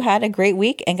hope you had a great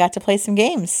week and got to play some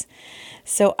games.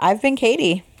 So I've been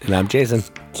Katie. And I'm Jason.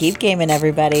 Keep gaming,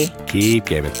 everybody. Keep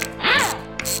gaming.